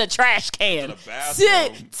the trash can to the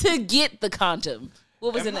bathroom to get the condom.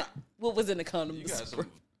 What was in the condom? You got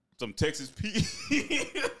some Texas Pete.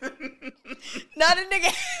 Not a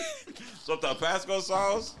nigga. Some Tabasco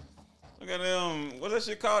sauce. Look at them. What's that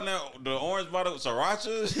shit called now? The orange bottle,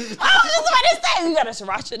 sriracha. I was just about to say, you got a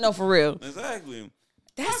sriracha? No, for real. Exactly.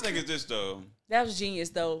 My thing is this though. That was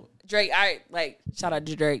genius though. Drake, shout out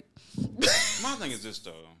to Drake. My thing is this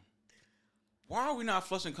though. Why are we not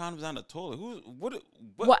flushing condoms down the toilet?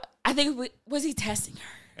 What? I think was he testing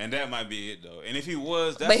her? And that might be it though. And if he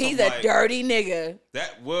was, but he's a dirty nigga.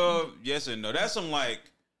 Yes and no. That's some like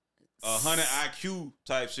 100 IQ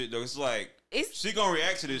type shit though. It's like she gonna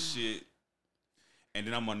react to this shit, and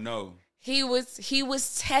then I'm gonna know. He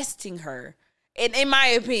was testing her, and in my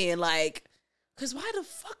opinion, like, cause why the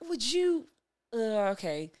fuck would you?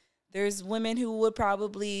 Okay, there's women who would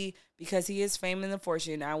probably, because he is fame and the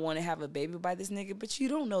fortune, I want to have a baby by this nigga, but you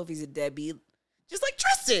don't know if he's a deadbeat. Just like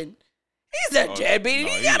Tristan. He's a deadbeat.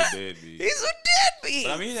 No, he's a deadbeat. He's a deadbeat.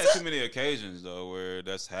 But I mean, he had too many occasions though where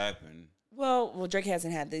that's happened. Well, Drake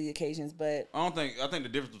hasn't had the occasions, but I think the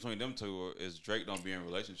difference between them two is Drake don't be in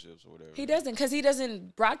relationships or whatever. He doesn't, because he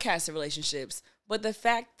doesn't broadcast the relationships. But the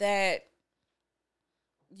fact that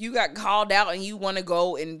you got called out and you want to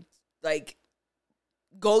go and like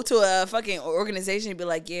go to a fucking organization and be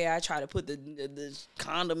like, yeah, I tried to put the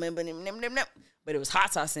condom in, but it was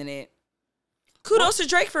hot sauce in it. Kudos to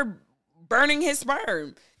Drake for burning his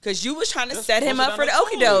sperm, because you was trying to set him up for the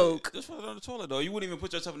okie doke. Just put it on the toilet though. You wouldn't even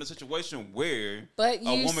put yourself in a situation where a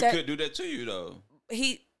woman could do that to you though.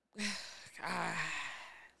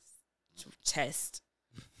 Test.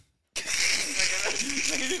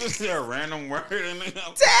 Nigga, you just say a random word. Test,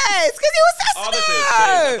 because he was testing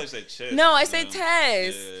her. I said chest. No, I said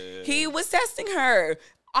test. Yeah. He was testing her.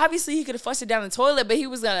 Obviously, he could have flushed it down the toilet, but he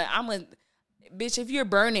was gonna. Bitch, if you're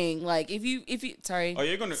burning, like if you, sorry. Oh,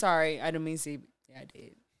 you're gonna. Sorry, I don't mean to say. Yeah, I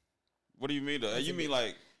did. What do you mean though? You mean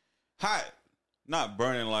like hot, not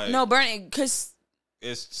burning like. No, burning because.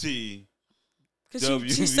 It's T. Because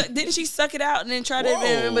didn't she suck it out and then try to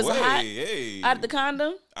it was hot out of the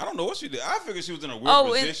condom? I don't know what she did. I figured she was in a weird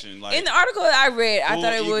position. In the article that I read, I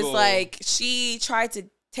thought it was like she tried to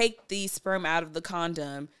take the sperm out of the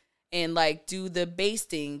condom and like do the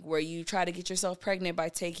basting where you try to get yourself pregnant by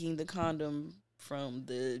taking the condom from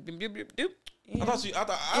the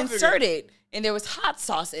insert it, and there was hot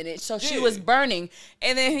sauce in it, so she was burning.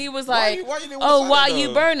 And then he was like, why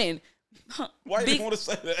you burning? Why you didn't want to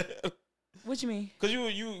say that? What you mean? Because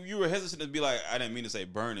you were hesitant to be like, I didn't mean to say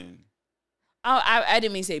burning. Oh, I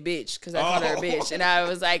didn't mean to say bitch because I called her a bitch, and I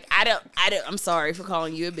was like, I'm sorry for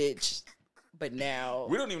calling you a bitch, but now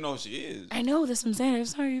we don't even know who she is. I know, that's what I'm saying. I'm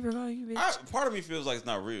sorry for calling you a bitch. Part of me feels like it's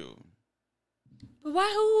not real. But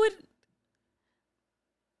why? Who would?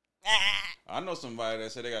 I know somebody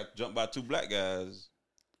that said they got jumped by 2 black guys.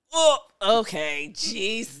 Oh, okay,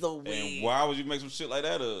 jeez Louise. And why would you make some shit like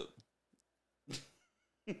that up?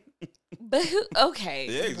 But who? Okay,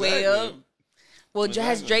 yeah, exactly. Well,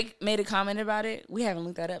 has Drake made a comment about it? We haven't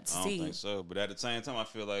looked that up to see. I don't think so. But at the same time, I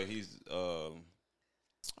feel like he's, I don't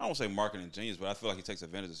want to say marketing genius, but I feel like he takes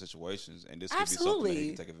advantage of situations, and this could be something that he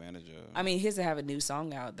can take advantage of. I mean, he doesn't have a new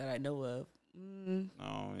song out that I know of.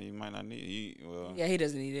 No, he might not need it. Yeah, he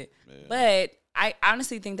doesn't need it. Yeah. But I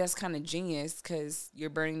honestly think that's kind of genius because you're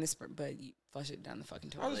burning this, but you flush it down the fucking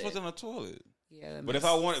toilet. I just flush it in the toilet. Yeah, but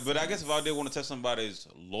I guess if I did want to test somebody's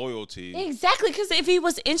loyalty, exactly, because if he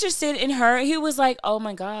was interested in her, he was like, "Oh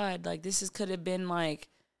my god, like this could have been like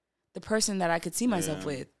the person that I could see myself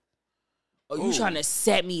with." Oh, you trying to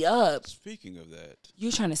set me up? Speaking of that, you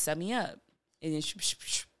trying to set me up, and then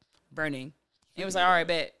burning. It was like, all right,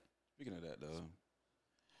 bet. Speaking of that, though,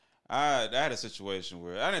 I had a situation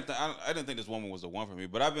where I didn't think this woman was the one for me,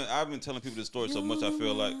 but I've been telling people this story so much I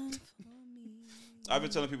feel like. I've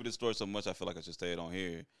been telling people this story so much, I feel like I should say it on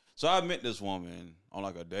here. So I met this woman on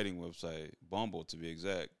like a dating website, Bumble to be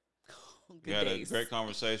exact. We had a great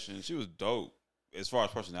conversation. She was dope as far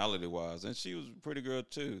as personality wise, and she was a pretty girl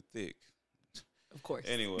too, thick. Of course.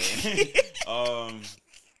 Anyway, I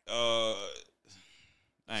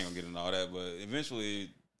ain't gonna get into all that, but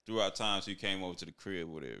eventually, throughout time, she came over to the crib,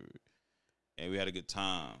 whatever, and we had a good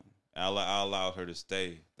time. I allowed her to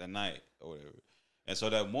stay that night or whatever, and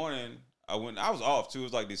so that morning. I was off too. It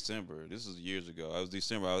was like December. This was years ago. It was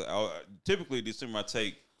December. Typically December I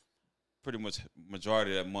take pretty much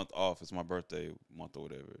majority of that month off. It's my birthday month or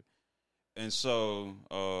whatever. And so,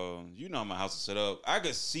 you know how my house is set up. I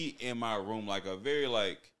could see in my room like a very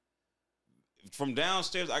like from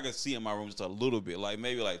downstairs. I could see in my room just a little bit, like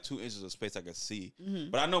maybe like 2 inches of space I could see.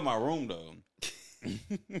 Mm-hmm. But I know my room though.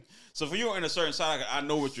 So if you're in a certain side, I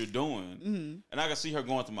know what you're doing, and I can see her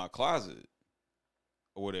going through my closet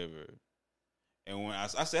or whatever. And when I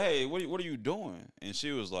said, "Hey, what are you doing?" And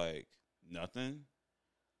she was like, "Nothing."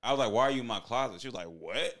 I was like, "Why are you in my closet?" She was like,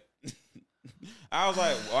 "What?" I was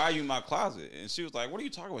like, "Why are you in my closet?" And she was like, "What are you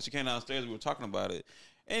talking about?" She came downstairs. We were talking about it.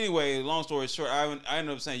 Anyway, long story short, I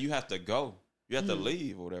ended up saying, "You have to go. You have to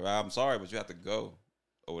leave or whatever. I'm sorry, but you have to go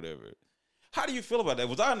or whatever." How do you feel about that?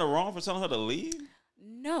 Was I in the wrong for telling her to leave?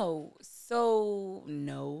 No. So,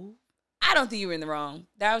 no. I don't think you were in the wrong.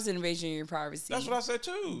 That was an invasion of your privacy. That's what I said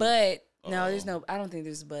too. But... No, there's no. I don't think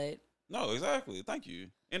there's a but. No, exactly. Thank you.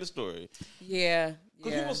 End of story. Yeah.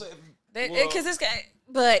 Because people say, because this guy.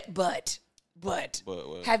 But. What?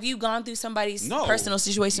 Have you gone through somebody's personal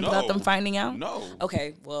situation without them finding out? No.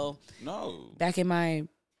 Okay. Well. No. Back in my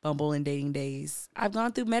Bumble and dating days, I've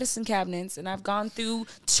gone through medicine cabinets and I've gone through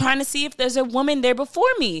trying to see if there's a woman there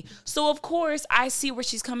before me. So of course I see where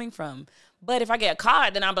she's coming from. But if I get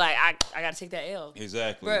caught, then I'm like, I got to take that L.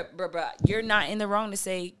 Exactly. Bruh. You're not in the wrong to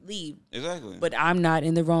say leave. Exactly. But I'm not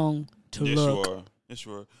in the wrong to look. Yes,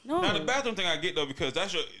 you are. No. Now, the bathroom thing I get, though, because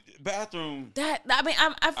that's your bathroom. I'm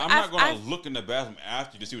not going to look in the bathroom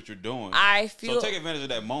after you to see what you're doing. So take advantage of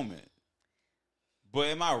that moment. But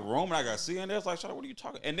in my room, and I got to see in there, it's like, Shawty, what are you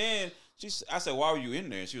talking? And then I said, why were you in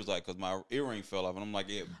there? And she was like, because my earring fell off. And I'm like,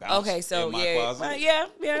 it bounced in my closet. Well, yeah.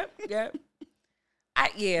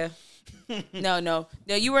 Yeah. No,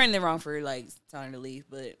 you were in the wrong for like telling her to leave,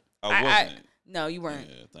 but I wasn't. No, you weren't.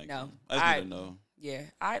 Yeah, thank you. I didn't know. Yeah,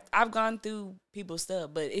 I've gone through people's stuff,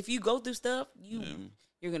 but if you go through stuff,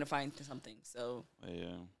 you're gonna find something. So yeah,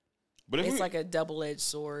 but it's like a double-edged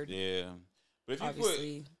sword. Yeah, but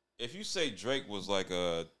if you say Drake was like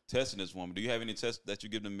testing this woman, do you have any tests that you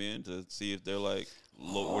give the men to see if they're like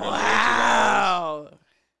low? Wow.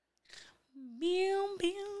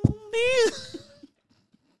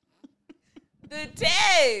 The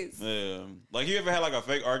test. Yeah. Like, you ever had like a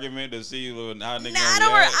fake argument to see how niggas?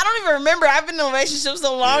 I don't even remember. I've been in a relationship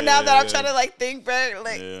so long now that I'm trying to like think back.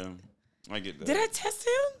 Like, yeah, I get that. Did I test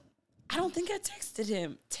him? I don't think I tested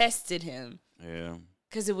him. Yeah.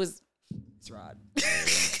 Because it's Rod. Yeah.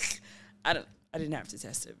 I didn't have to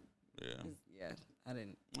test him. Yeah. Yeah, I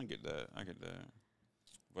didn't. I get that.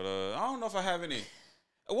 But I don't know if I have any.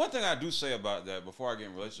 One thing I do say about that before I get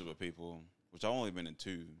in relationship with people, which I've only been in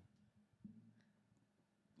 2.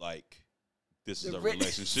 Like, this is a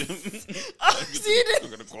relationship. See I'm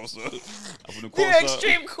gonna quotes up. The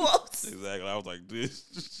extreme quotes. Exactly. I was like,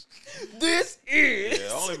 this. This is. Yeah,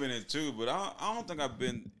 I've only been in 2, but I don't think I've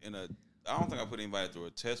been in a. I don't think I put anybody through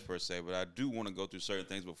a test per se, but I do want to go through certain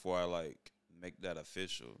things before I like make that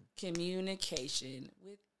official. Communication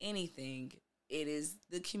with anything, it is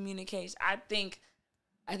the communication. I think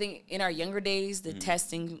in our younger days, the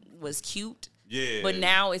testing was cute. Yeah. But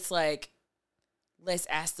now it's like, let's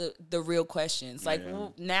ask the real questions. Like,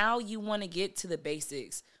 now you want to get to the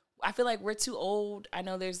basics. I feel like we're too old. I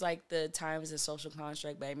know there's like the times of social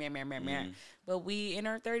construct, but we in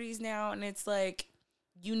our 30s now, and it's like,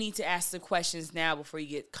 you need to ask the questions now before you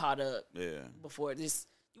get caught up. Yeah. Before this,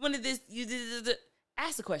 you wanted this, you did.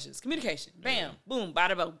 Ask the questions. Communication. Bam. Boom.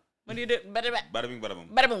 Bada boom. What do you do? Bada bing. Bada boom.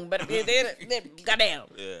 Bada boom. Bada boom. Goddamn.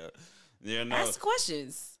 Yeah. Yeah. No. Ask the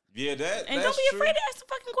questions. Yeah, that's don't be afraid to ask the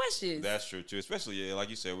fucking questions. That's true too. Especially, like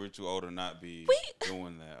you said, we're too old to not be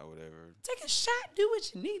doing that or whatever. Take a shot. Do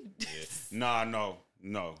what you need. Yeah.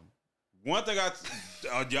 No. One thing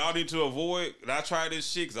y'all need to avoid. And I tried this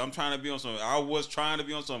shit because I'm trying to be on some. I was trying to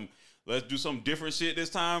be on some. Let's do some different shit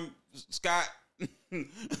this time, Scott.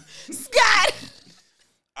 Scott.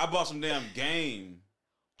 I bought some damn game.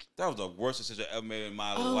 That was the worst decision I ever made in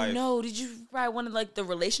my life. Oh no! Did you buy one of like the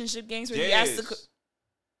relationship games where you asked the?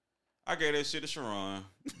 I gave that shit to Sharon.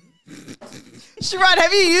 Sharon,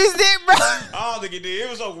 have you used it, bro? I don't think it did. It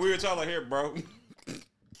was so weird. So I was like, here, bro.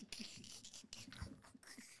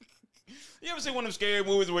 You ever seen one of them scary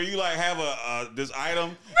movies where you like have this item?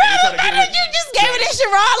 Bro, and then you just gave it to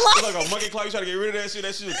Sharon like a monkey claw. You try to get rid of that shit.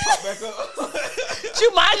 That shit just pop back up.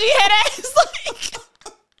 Jumanji head ass. Like,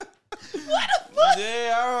 what the fuck?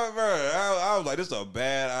 Yeah, I was like, this is a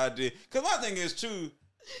bad idea. Because my thing is too,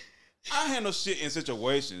 I handle shit in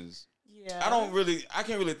situations. Yeah. I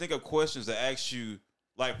can't really think of questions that ask you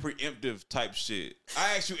like preemptive type shit.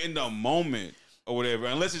 I ask you in the moment or whatever,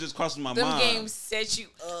 unless it just crosses my mind. Them games set you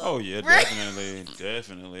up. Oh yeah,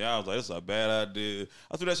 definitely. I was like, this is a bad idea.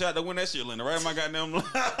 I threw that shit out the window. That shit landed right in my goddamn life.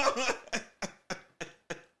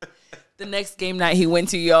 The next game night he went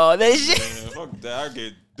to, y'all. That shit. Man, fuck that. I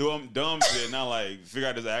get dumb shit and I like figure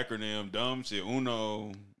out this acronym, dumb shit,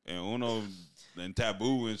 Uno and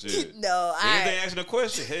taboo and shit. No, anything asking a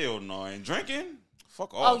question, hell no. And drinking,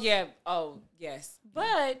 fuck off. Oh yeah, yes.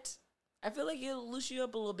 But I feel like it'll loosen you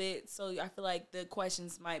up a little bit. So I feel like the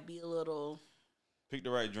questions might be a little. Pick the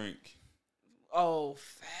right drink. Oh,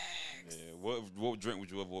 facts. Yeah. What drink would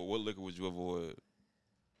you avoid? What liquor would you avoid?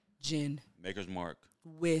 Gin. Maker's Mark.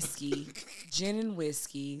 Whiskey. Gin and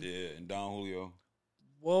whiskey. Yeah, and Don Julio.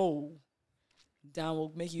 Whoa. Don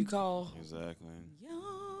will make you call. Exactly.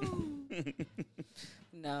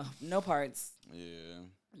 No parts. Yeah.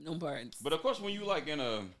 No parts. But of course, when you like in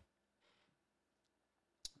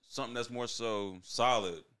something that's more so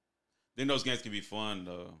solid, then those games can be fun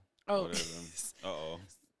though. Oh. Whatever. Uh-oh.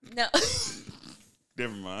 No.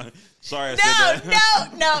 Never mind. Sorry I said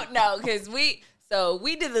that. No. Because we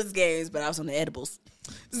did those games, but I was on the edibles.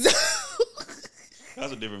 So.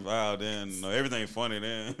 That's a different vibe then. No, everything funny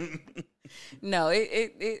then. No,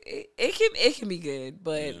 it can be good,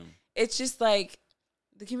 but it's just like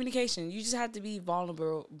the communication. You just have to be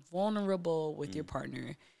vulnerable with your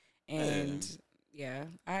partner, and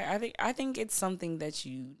I think it's something that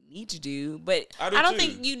you need to do. But I don't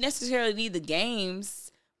think you necessarily need the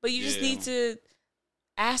games, but you just need to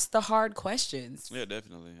ask the hard questions. Yeah,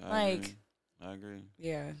 definitely. I agree.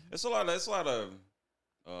 Yeah, it's a lot of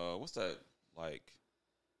what's that like?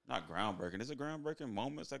 Not groundbreaking. Is it groundbreaking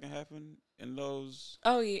moments that can happen in those?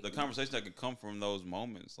 Oh yeah, the conversation that can come from those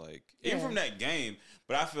moments, like even from that game.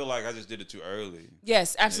 But I feel like I just did it too early.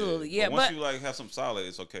 Yes, absolutely. Yeah, but once you like have some solid,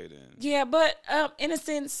 it's okay then. Yeah, but in a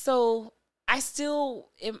sense, so I still,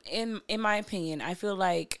 in my opinion, I feel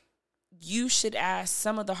like you should ask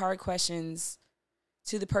some of the hard questions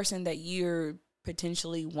to the person that you're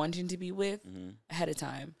potentially wanting to be with ahead of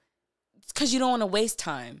time, because you don't want to waste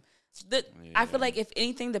time. I feel like if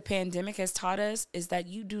anything, the pandemic has taught us is that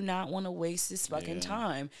you do not want to waste this fucking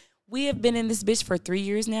time. We have been in this bitch for 3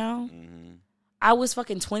 years now. Mm-hmm. I was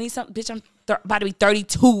fucking 20-something. Bitch, I'm about to be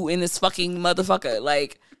 32 in this fucking motherfucker.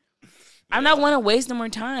 Like, I'm not want to waste no more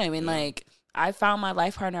time. And, like, I found my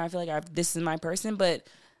life partner. I feel like this is my person. But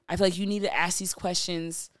I feel like you need to ask these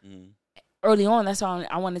questions early on. That's why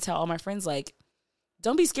I want to tell all my friends, like,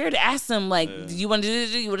 don't be scared to ask them, like, do you want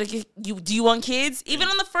kids? Even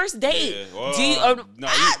on the first date. Yeah. Well, do you,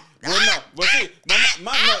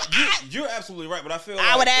 you're absolutely right. But I feel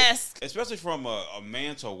I would ask. Especially from a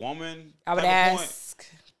man to a woman. I would ask.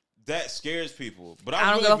 That scares people. But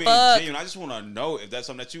I'm really being genuine. I just want to know if that's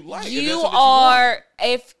something that you like.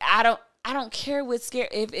 I don't care what scare.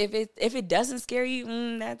 If it doesn't scare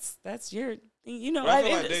you, that's your, you know. But I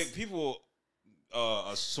feel like people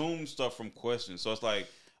assume stuff from questions. So it's like,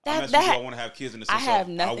 I'm asking you, do I want to have kids in the sense I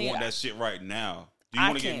want that shit right now. Do you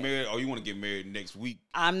want to get married or you want to get married next week?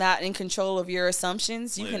 I'm not in control of your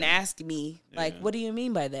assumptions. You can ask me, like, what do you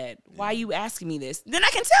mean by that? Why are you asking me this? Then I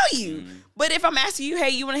can tell you. Mm-hmm. But if I'm asking you, hey,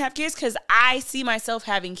 you want to have kids? Because I see myself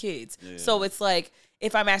having kids. Yeah. So it's like,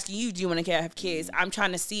 if I'm asking you, do you want to have kids? I'm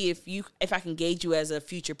trying to see if I can gauge you as a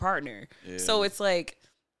future partner. Yeah. So it's like,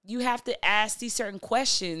 you have to ask these certain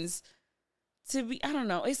questions to be, I don't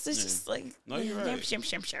know. It's just like, no, you're right.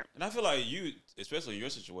 And I feel like you, especially in your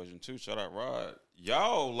situation too, shout out Rod,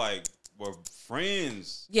 y'all like were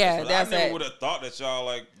friends. Yeah, that's it. I never would have thought that y'all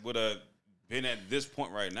like would have been at this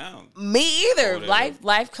point right now. Me either.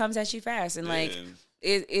 Life comes at you fast, and like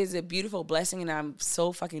it is a beautiful blessing, and I'm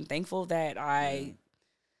so fucking thankful that I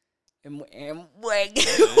am where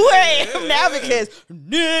I am now because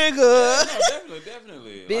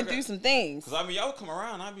definitely been through some things. Because I mean, y'all would come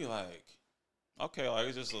around, I'd be like, okay, like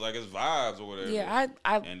it's just like it's vibes or whatever. Yeah,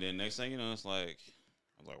 I and then next thing you know, it's like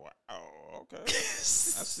I was like, wow, okay, I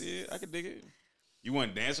see it, I can dig it. You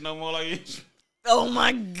weren't dancing no more, like oh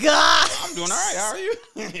my god, I'm doing all right. How are you?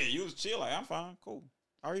 You was chill, like I'm fine, cool.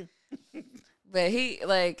 How are you? But he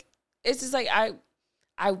like, it's just like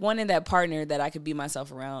I wanted that partner that I could be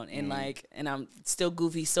myself around, and like, and I'm still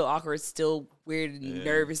goofy, still awkward, still weird and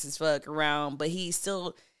nervous as fuck around, but he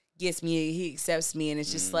still gets me, he accepts me, and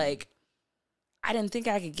it's just like, I didn't think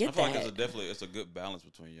I could get that. I feel like it's a good balance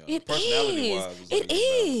between y'all. It Personality-wise, is. It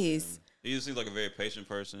is. He just seems like a very patient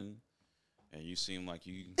person, and you seem like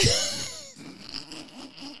you.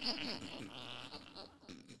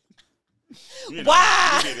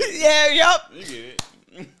 Wow. Yeah. Yup. You get it.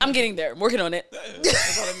 I'm getting there. I'm working on it. Yeah,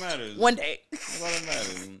 that's all that matters. One day. That's all that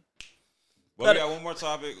matters. But we got one more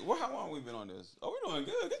topic. Well, how long have we been on this? Oh, we're doing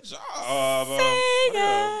good. Good job.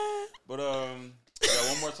 But we got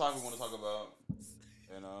one more topic we want to talk about.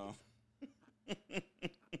 And I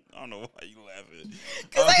don't know why you laughing.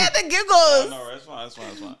 Because I had the giggles. No, right? It's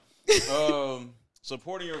fine.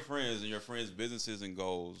 Supporting your friends and your friends' businesses and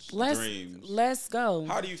goals, dreams. Let's go.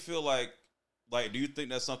 How do you feel like, do you think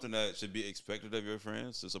that's something that should be expected of your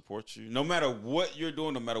friends to support you? No matter what you're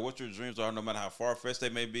doing, no matter what your dreams are, no matter how far-fetched they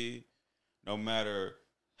may be, no matter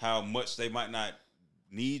how much they might not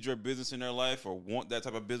need your business in their life or want that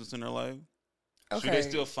type of business in their life, should they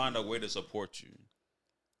still find a way to support you?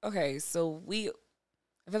 Okay, so I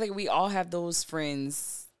feel like we all have those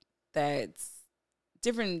friends that's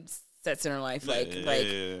different sets in our life. We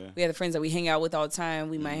have the friends that we hang out with all the time.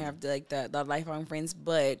 We might have the lifelong friends,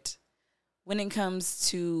 but when it comes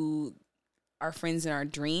to our friends and our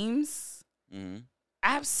dreams,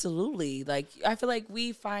 absolutely. Like, I feel like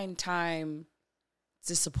we find time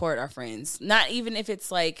to support our friends. Not even if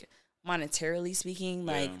it's like monetarily speaking.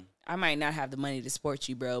 Like, I might not have the money to support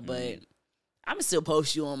you, bro, but I'm gonna still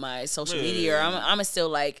post you on my social media, or I'm gonna still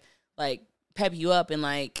like pep you up and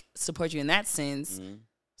like support you in that sense.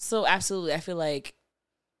 So absolutely, I feel like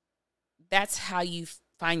that's how you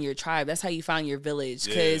find your tribe. That's how you find your village.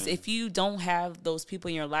 Because if you don't have those people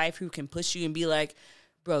in your life who can push you and be like,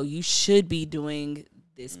 bro, you should be doing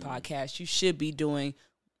this podcast. You should be doing,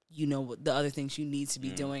 the other things you need to be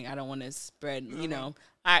doing. I don't want to spread,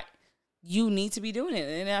 you need to be doing it.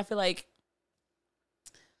 And I feel like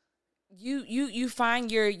you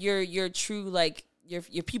find your true, like,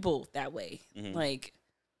 your people that way. Like,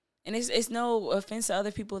 and it's no offense to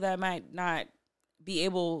other people that might not be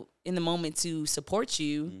able in the moment to support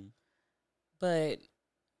you, but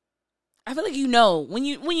I feel like when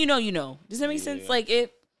you know. Does that make sense? Like,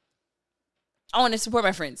 I want to support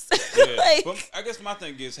my friends. But I guess my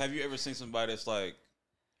thing is, have you ever seen somebody that's like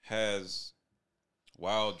has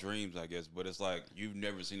wild dreams, I guess, but it's like you've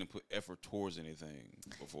never seen them put effort towards anything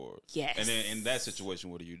before? Yes. And then in that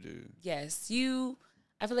situation, what do you do? Yes.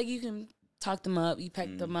 I feel like you can talk them up, you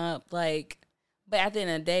peck them up, like, But at the end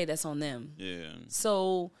of the day, that's on them. Yeah.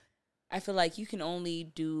 So I feel like you can only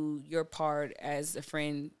do your part as a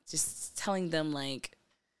friend, just telling them, like,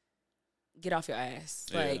 get off your ass.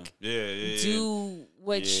 Yeah. Like, yeah. do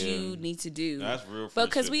what you need to do. That's real. But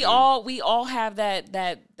because we all have that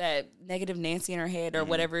negative Nancy in our head, or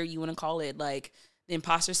whatever you want to call it. Like, the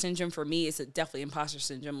imposter syndrome for me is definitely imposter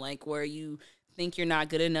syndrome. Like, where you think you're not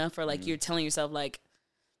good enough, or like you're telling yourself, like,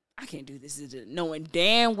 I can't do this, knowing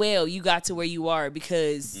damn well you got to where you are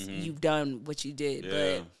because you've done what you did. Yeah.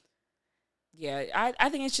 But yeah, I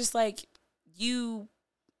think it's just like you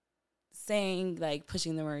saying, like,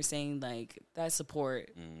 pushing them or saying, like, that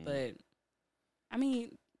support. But I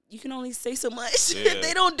mean, you can only say so much. Yeah. If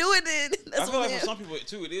they don't do it, then that's I feel like for some people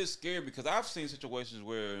too, it is scary, because I've seen situations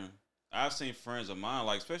where I've seen friends of mine,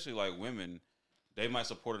 like, especially like women, they might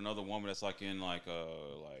support another woman that's like in like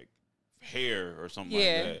hair or something like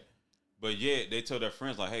that. But yet they tell their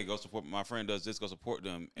friends, like, hey, go support my friend does this, go support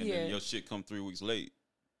them, and then your shit come 3 weeks late.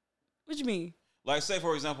 What you mean? Like, say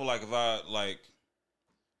for example, like, if I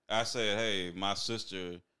said, hey, my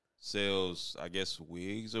sister sells, I guess,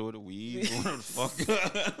 wigs or weeds or whatever the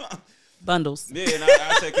fuck. Bundles. Yeah, and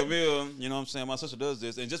I say, Camille, you know what I'm saying, my sister does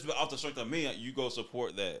this, and just off the strength of me, you go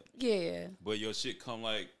support that. Yeah. But your shit come,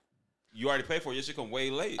 like, you already paid for it, your shit come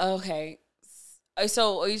way late. Okay.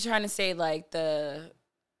 So are you trying to say, like, the...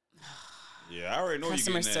 Yeah, I already know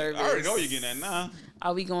customer you're getting service. that. I already know you're getting that now.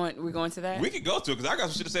 Are we going? We're going to that? We could go to it, because I got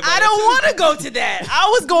some shit to say about I that don't too. want to go to that. I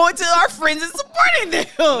was going to our friends and supporting them.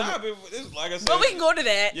 Nah, but it's, like I said, but we can go to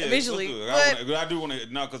that yeah, eventually. I do want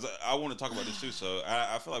to, no, because I want to talk about this too. So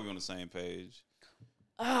I feel like we're on the same page.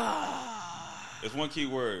 It's one key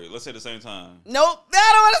word. Let's say it at the same time. Nope,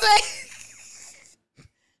 I don't want to say.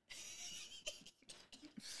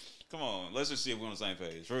 Come on, let's just see if we're on the same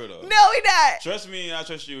page. For real though. No, we not. Trust me, I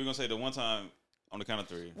trust you. We're gonna say the one time on the count of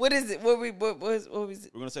 3. What is it? What was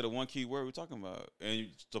it? We're gonna say the one key word we're talking about, and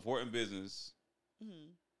supporting business.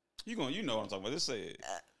 You know what I'm talking about. Just say it.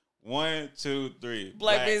 1, 2, 3.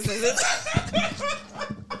 Black businesses.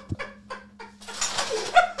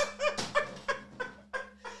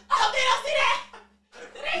 Oh, they don't see that.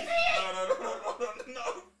 Did they see it? No.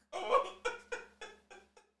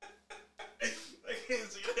 They can't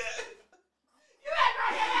see that. You gotta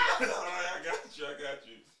write that out. No, I got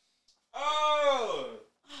you. Oh,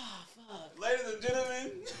 fuck. Ladies and gentlemen,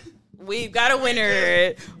 we've got a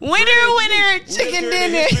winner. Winner, chicken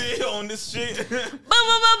dinner. On this shit. Boom.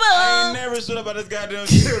 I ain't never stood up about this goddamn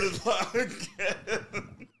shit on this podcast.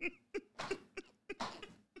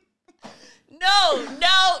 No.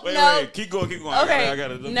 Wait, keep going. Okay, I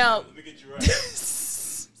got it. no. Let me get you right.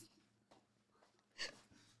 This is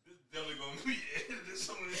definitely gonna be edited.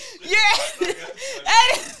 Some of this shit.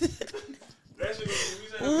 That shit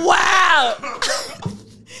gonna be wow.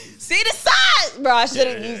 See the size, bro. I should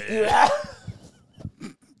have used you that.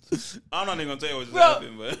 I'm not even gonna tell you what just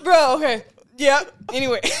happened, but bro, okay, yeah.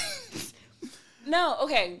 Anyway, no,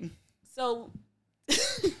 okay. So,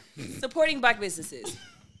 supporting black businesses.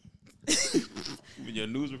 Your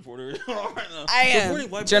news reporter right now. I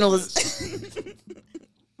am journalist.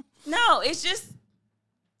 No, it's just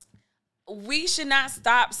we should not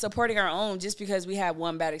stop supporting our own just because we had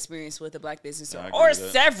one bad experience with a black business or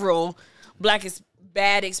several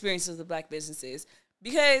bad experiences with black businesses,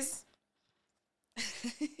 because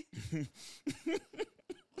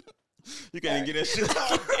you can't get that shit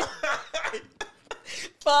out.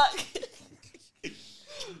 Fuck.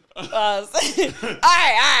 All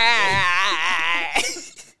right.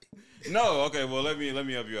 No, okay. Well, let me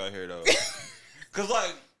help you out here though, because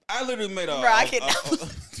like I literally made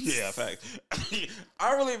fact.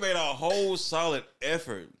 I really made a whole solid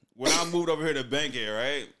effort when I moved over here to Bankhead,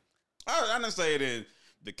 right? I didn't say it in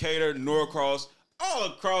Decatur, Norcross, all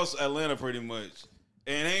across Atlanta, pretty much.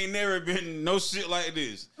 And ain't never been no shit like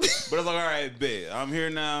this. But it's like, all right, bet. I'm here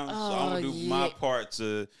now, so I'm going to do my part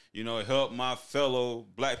to, help my fellow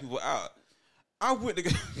black people out. I went to go...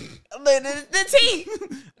 The tea.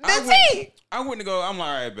 I went to go, I'm like,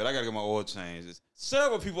 all right, bet. I got to get my oil changed. There's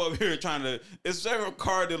several people up here it's several not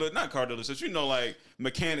car dealers, like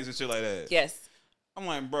mechanics and shit like that. Yes. I'm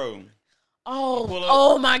like, bro...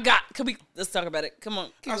 Oh my God. Let's talk about it. Come on.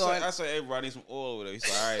 Keep going. I said, hey, bro, I need some oil over there. He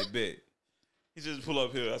said, all right, bet. He just pull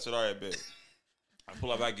up here. I said, all right, bet. I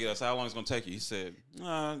pull up, I get. I said, how long is it going to take you? He said, he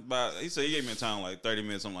gave me a time like 30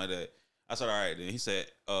 minutes, something like that. I said, all right, then. He said,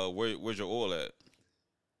 where's your oil at?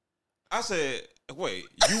 I said, wait,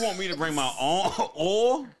 you want me to bring my own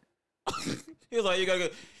oil? He was like, you got to go.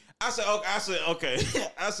 I said, okay.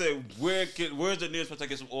 I said, where's the nearest place I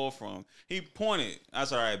get some oil from? He pointed. I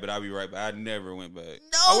said, all right, but I'll be right back. I never went back.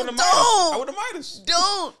 No, I went to Midas.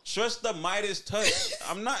 Don't. Trust the Midas touch.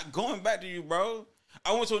 I'm not going back to you, bro.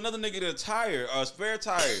 I went to another nigga to a spare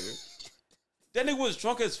tire. That nigga was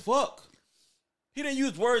drunk as fuck. He didn't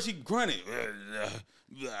use words. He grunted.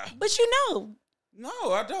 But you know. No,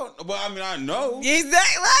 I don't. Well, I mean, I know.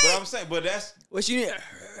 Exactly. But I'm saying, but that's what you need.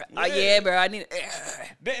 Oh yeah, bro. I need.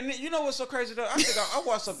 Then, you know what's so crazy though? I think I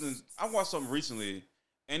watched something. I watched something recently,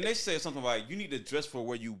 and they said something like, "You need to dress for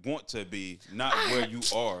where you want to be, not where you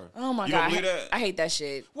are." Oh my you god, don't believe that? I hate that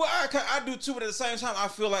shit. Well, I do too, but at the same time, I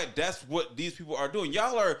feel like that's what these people are doing.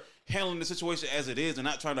 Y'all are handling the situation as it is, and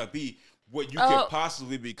not trying to be what you could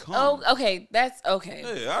possibly become. Oh, okay, that's okay.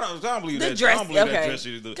 Yeah, I don't believe that. Dress, I don't believe that dress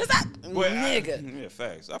you do. Cause nigga. Yeah,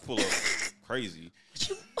 facts. I pull up crazy.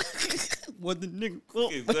 What the nigga?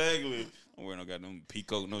 Exactly. I'm wearing no goddamn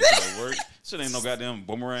peacoat, no shit at work. Shit ain't no goddamn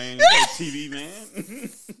boomerang. No TV, man.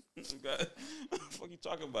 What the fuck you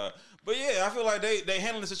talking about? But yeah, I feel like they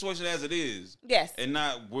handle the situation as it is. Yes. And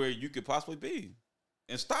not where you could possibly be.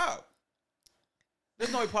 And stop.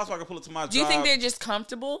 There's no way possible I can pull it to my job. Do you think they're just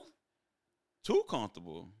comfortable? Too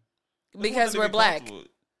comfortable. Because we're black.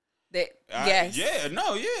 Yes. Yeah,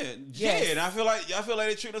 and I feel like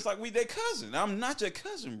they treat us like we their cousin. I'm not your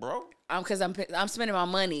cousin, bro. Because I'm spending my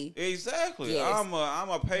money. Exactly. Yes. I'm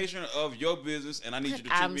a patron of your business, and I need you to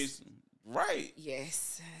treat me right.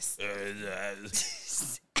 Yes.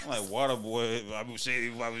 I'm like water boy. But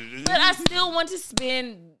I still want to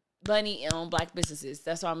spend money on black businesses.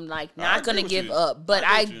 That's why I'm like not gonna give up. But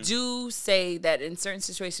I do say that in certain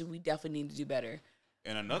situations we definitely need to do better.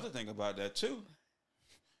 And another thing about that too.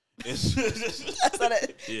 He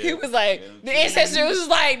was like, the ancestor was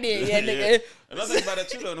like this. Yeah, nigga. Another thing about that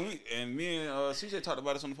too, though, and me and CJ talked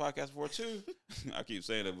about this on the podcast before too. I keep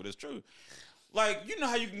saying that, but it's true. Like, you know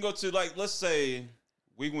how you can go to, like, let's say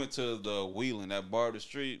we went to the Wheeling, that bar up the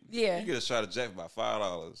street. Yeah. You get a shot of Jack for about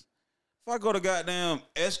 $5. If I go to goddamn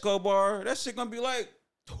Escobar, that shit gonna be like,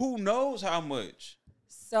 who knows how much.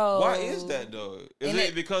 So why is that though? Is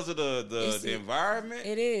it because of the environment?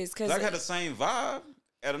 It is because I got the same vibe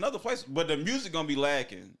at another place, but the music gonna be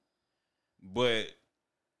lacking. But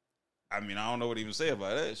I mean, I don't know what to even say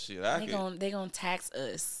about that shit. They gonna tax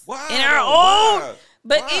us. Why? In our own.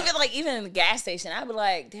 But why? even in the gas station, I'd be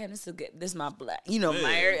like, damn, this is my black,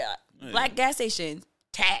 my area. Yeah. Black gas station,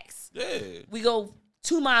 tax. Yeah. We go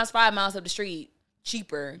 2 miles, 5 miles up the street,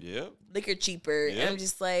 cheaper. Yep. Liquor cheaper. Yep. And I'm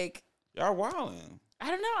just like, y'all wildin'. I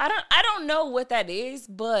don't know. I don't know what that is,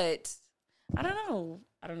 but I don't know.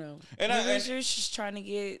 And I'm just trying to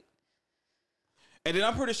get. And then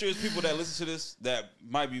I'm pretty sure it's people that listen to this that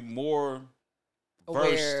might be more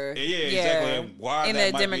aware. Yeah, exactly. And why in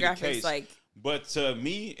that the might demographics, be the case. like. But to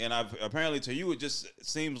me, and apparently to you, it just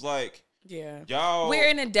seems like y'all. We're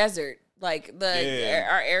in a desert, like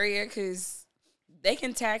our area, because they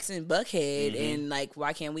can tax in Buckhead, and like,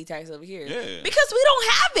 why can't we tax over here? Yeah. Because we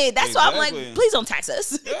don't have it. That's why I'm like, please don't tax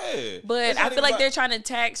us. Yeah. But I feel like they're trying to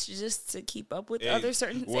tax just to keep up with other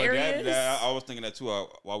certain areas. I was thinking that too.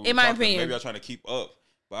 While we in my opinion, maybe I'm trying to keep up,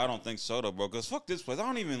 but I don't think so though, bro. Because fuck this place.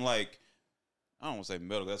 I don't want to say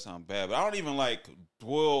metal. That sounds bad, but I don't even like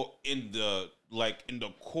dwell in the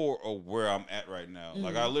core of where I'm at right now.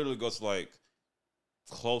 Like I literally go to like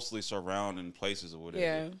closely surrounding places or whatever.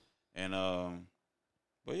 Yeah. And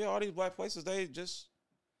but yeah, all these black places, they just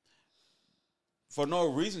for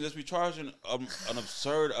no reason just be charging an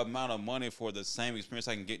absurd amount of money for the same experience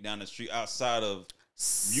I can get down the street outside of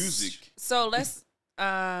music. So let's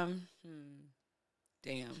damn.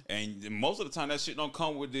 And most of the time that shit don't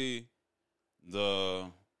come with the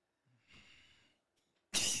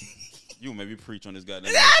you maybe preach on this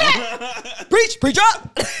goddamn preach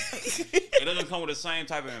up. It doesn't come with the same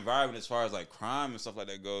type of environment as far as like crime and stuff like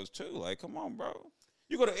that goes too. Like, come on, bro.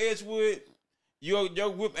 You go to Edgewood, your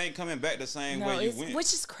whip ain't coming back the same way you went.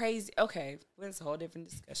 Which is crazy. Okay, well, it's a whole different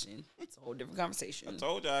discussion. It's a whole different conversation. I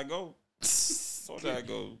told you I go.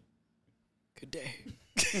 Good day.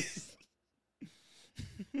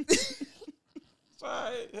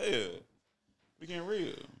 Sorry, hell, we getting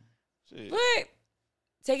real. Shit. But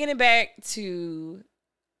taking it back to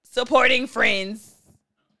supporting friends.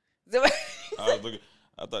 I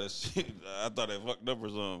thought it fucked up or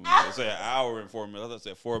something. They say an hour and 4 minutes. I thought it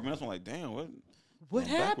said 4 minutes. I'm like, damn, what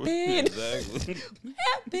happened? Exactly. What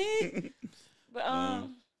happened? But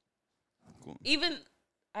cool. Even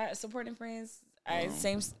supporting friends,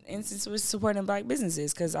 same instance with supporting black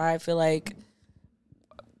businesses, because I feel like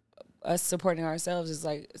us supporting ourselves is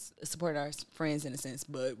like supporting our friends in a sense,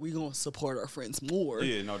 but we gonna support our friends more.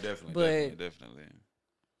 Yeah, no, definitely.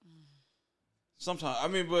 Sometimes, I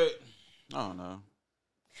mean, but I don't know.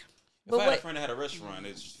 If I had a friend that had a restaurant,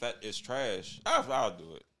 it's trash. I'll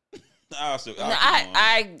do it.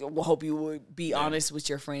 I hope you would be honest with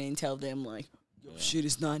your friend and tell them like, your shit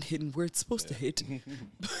is not hitting where it's supposed to hit.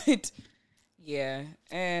 But yeah,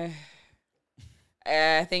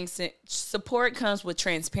 I think support comes with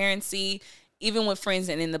transparency, even with friends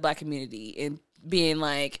and in the Black community, and being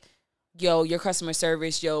like, yo, your customer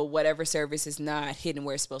service, yo, whatever service is not hitting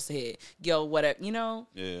where it's supposed to hit. Yo, whatever,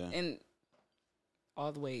 Yeah. And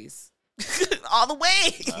all the ways. All the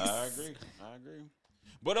ways. I agree.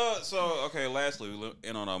 But, okay, lastly,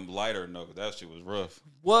 and on a lighter note, that shit was rough.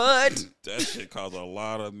 What? That shit caused a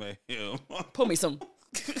lot of mayhem. Pull me some.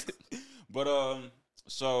 But,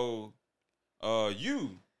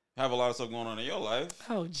 you have a lot of stuff going on in your life.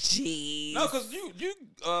 Oh, geez. No, because you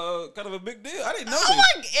kind of a big deal. I didn't know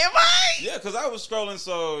this. Am I? Yeah, because I was scrolling,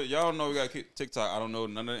 so y'all know we got TikTok. I don't know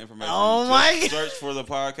none of the information. Oh, my God. Search for the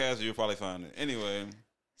podcast, you'll probably find it. Anyway.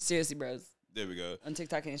 Seriously, bros. There we go. On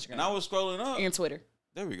TikTok and Instagram. And I was scrolling up. And Twitter.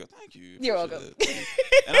 There we go. Thank you. You're welcome.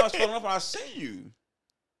 And I was scrolling up and I see you.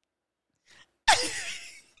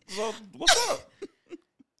 So, what's up?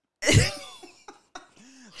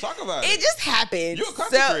 Talk about it. It just happened. You're a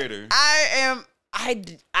content creator. I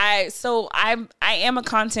am a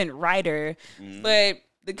content writer, but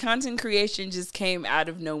the content creation just came out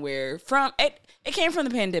of nowhere. It came from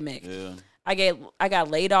the pandemic. Yeah. I got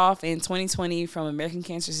laid off in 2020 from American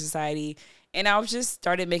Cancer Society, and I just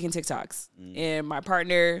started making TikToks. And my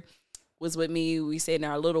partner was with me. We stayed in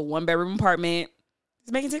our little 1-bedroom apartment,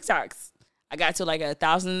 just making TikToks. I got to like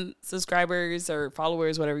 1,000 subscribers or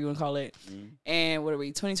followers, whatever you want to call it. And what are we,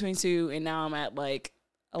 2022? And now I'm at like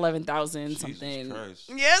 11,000 something.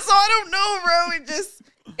 Christ. Yeah, so I don't know, bro.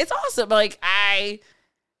 It's awesome. Like I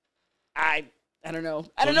don't know.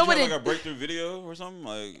 I don't know what like a breakthrough video or something.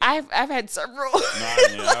 Like I've had several.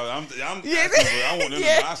 I'm I want them.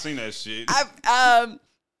 I seen that shit.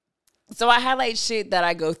 So I highlight shit that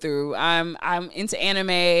I go through. I'm into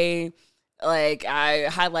anime. Like I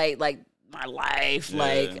highlight like my life. Yeah.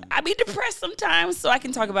 Like I be depressed sometimes, so I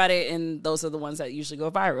can talk about it, and those are the ones that usually go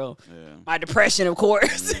viral. Yeah. My depression, of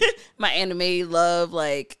course. My anime love,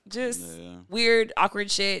 like just weird, awkward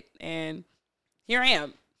shit, and here I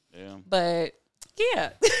am. Yeah. But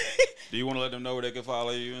yeah. Do you want to let them know where they can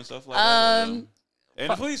follow you and stuff like that?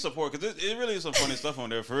 And please support, because it really is some funny stuff on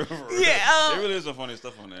there. For yeah. It really is some funny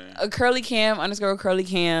stuff on there.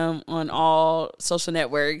 _CurlyCam on all social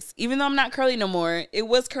networks. Even though I'm not curly no more. It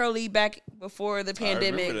was curly back before the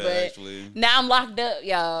pandemic. Now I'm locked up,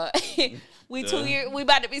 y'all. We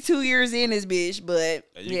about to be 2 years in this bitch, but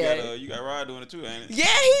you got Rod doing it too, ain't it? Yeah,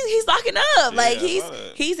 he's locking up. Like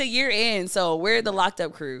he's a year in, so we're the locked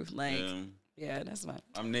up crew. Like yeah, that's fine.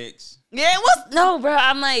 I'm next. Yeah, bro.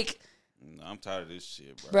 I'm like, I'm tired of this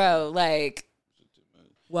shit, bro. Bro, like,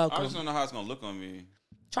 welcome. I just don't know how it's gonna look on me.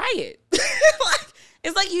 Try it.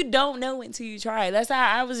 It's like you don't know until you try. That's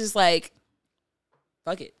how I was just like,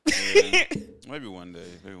 fuck it. Yeah. Maybe one day.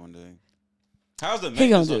 How's the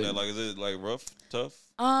maintenance on that? Like, is it like rough, tough?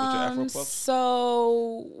 With your Afro puff?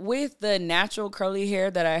 So with the natural curly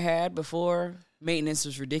hair that I had before, maintenance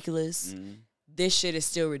was ridiculous. This shit is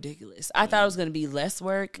still ridiculous. I thought it was gonna be less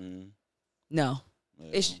work. No.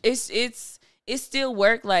 Yeah. It's still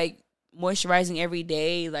work, like moisturizing every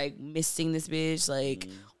day, like misting this bitch, like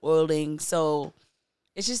oiling. So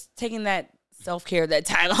it's just taking that self-care, that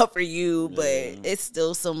time out for you, but it's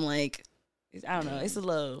still some like, I don't know, it's a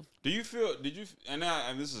love. Did you and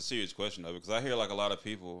this is a serious question though, because I hear like a lot of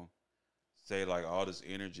people say like all this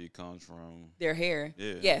energy comes from their hair.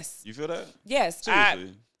 Yeah. Yes. You feel that? Yes.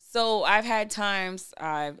 Seriously. So I've had times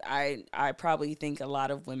I probably think a lot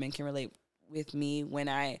of women can relate with me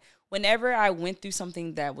whenever I went through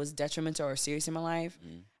something that was detrimental or serious in my life.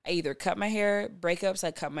 I either cut my hair, breakups,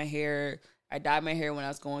 I cut my hair, I dyed my hair when I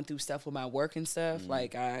was going through stuff with my work and stuff.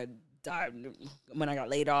 Like I died when I got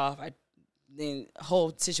laid off, then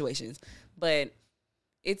whole situations. But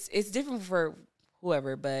it's different for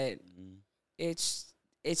whoever, but it's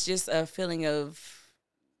just a feeling of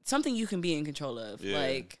something you can be in control of.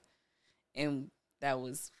 Like, and that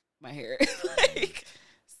was my hair. Like,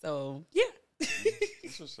 so yeah.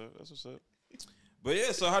 That's what's up. But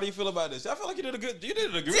yeah, so how do you feel about this? I feel like you did a really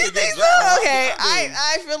good job. Okay,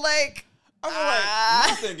 I feel like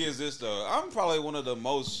my thing is this though. I'm probably one of the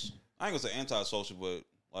most, I ain't gonna say antisocial, but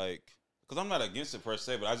like, because I'm not against it per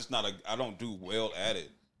se, but I don't do well at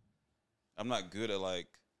it. I'm not good at like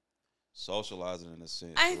socializing in a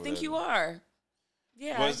sense. I think you are.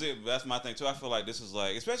 Yeah. But that's my thing too. I feel like this is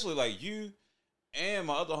like, especially like you and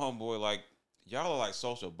my other homeboy, like y'all are like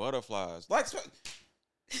social butterflies. Like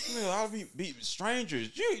I'll be strangers.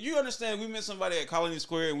 You understand? We met somebody at Colony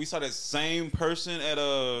Square, and we saw that same person at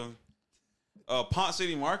Ponce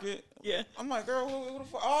City Market. Yeah, I'm like, girl, what the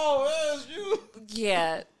fuck? Oh, it's you.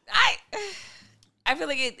 Yeah, I feel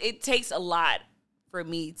like it takes a lot for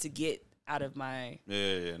me to get out of my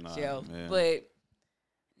shell, but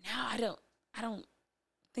now I don't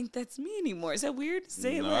think that's me anymore. Is that weird to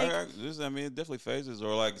say? No, it definitely phases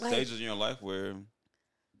or like stages in your life where.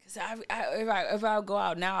 Because if I go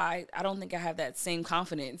out now, I don't think I have that same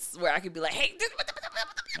confidence where I could be like, hey.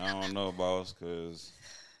 I don't know, boss, because.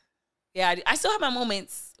 Yeah, I still have my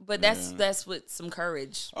moments, but that's with some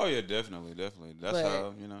courage. Oh yeah, definitely. That's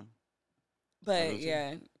how But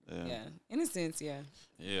yeah, in a sense, yeah.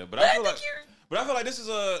 Yeah, but I feel like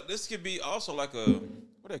this could be also like a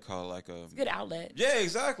what they call it, like a good outlet. Yeah,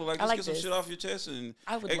 exactly. Like just get some shit off your chest, and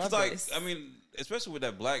I would love this. I mean, especially with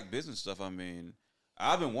that black business stuff. I mean,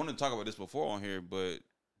 I've been wanting to talk about this before on here, but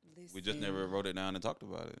we just never wrote it down and talked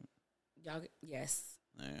about it. Y'all, yes.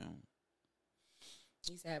 Yeah.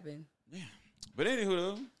 Needs to happen. Yeah. But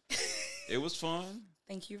anywho, though, it was fun.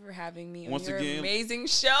 Thank you for having me on your amazing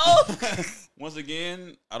show. Once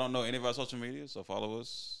again, I don't know any of our social media, so follow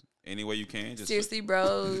us any way you can. Just Seriously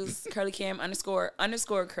Bros, Curly Cam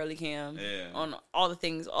 _ Curly Cam on all the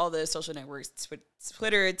things, all the social networks,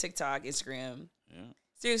 Twitter, TikTok, Instagram. Yeah.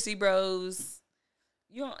 Seriously Bros.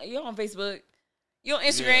 You on Facebook. You on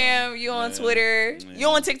Instagram. You on Twitter. You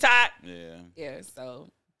on TikTok. Yeah. Yeah,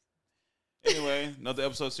 so. Anyway, another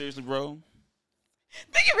episode, Seriously Bro.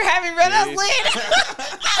 Thank you for having me, bro. That was lit.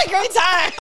 I had a great time.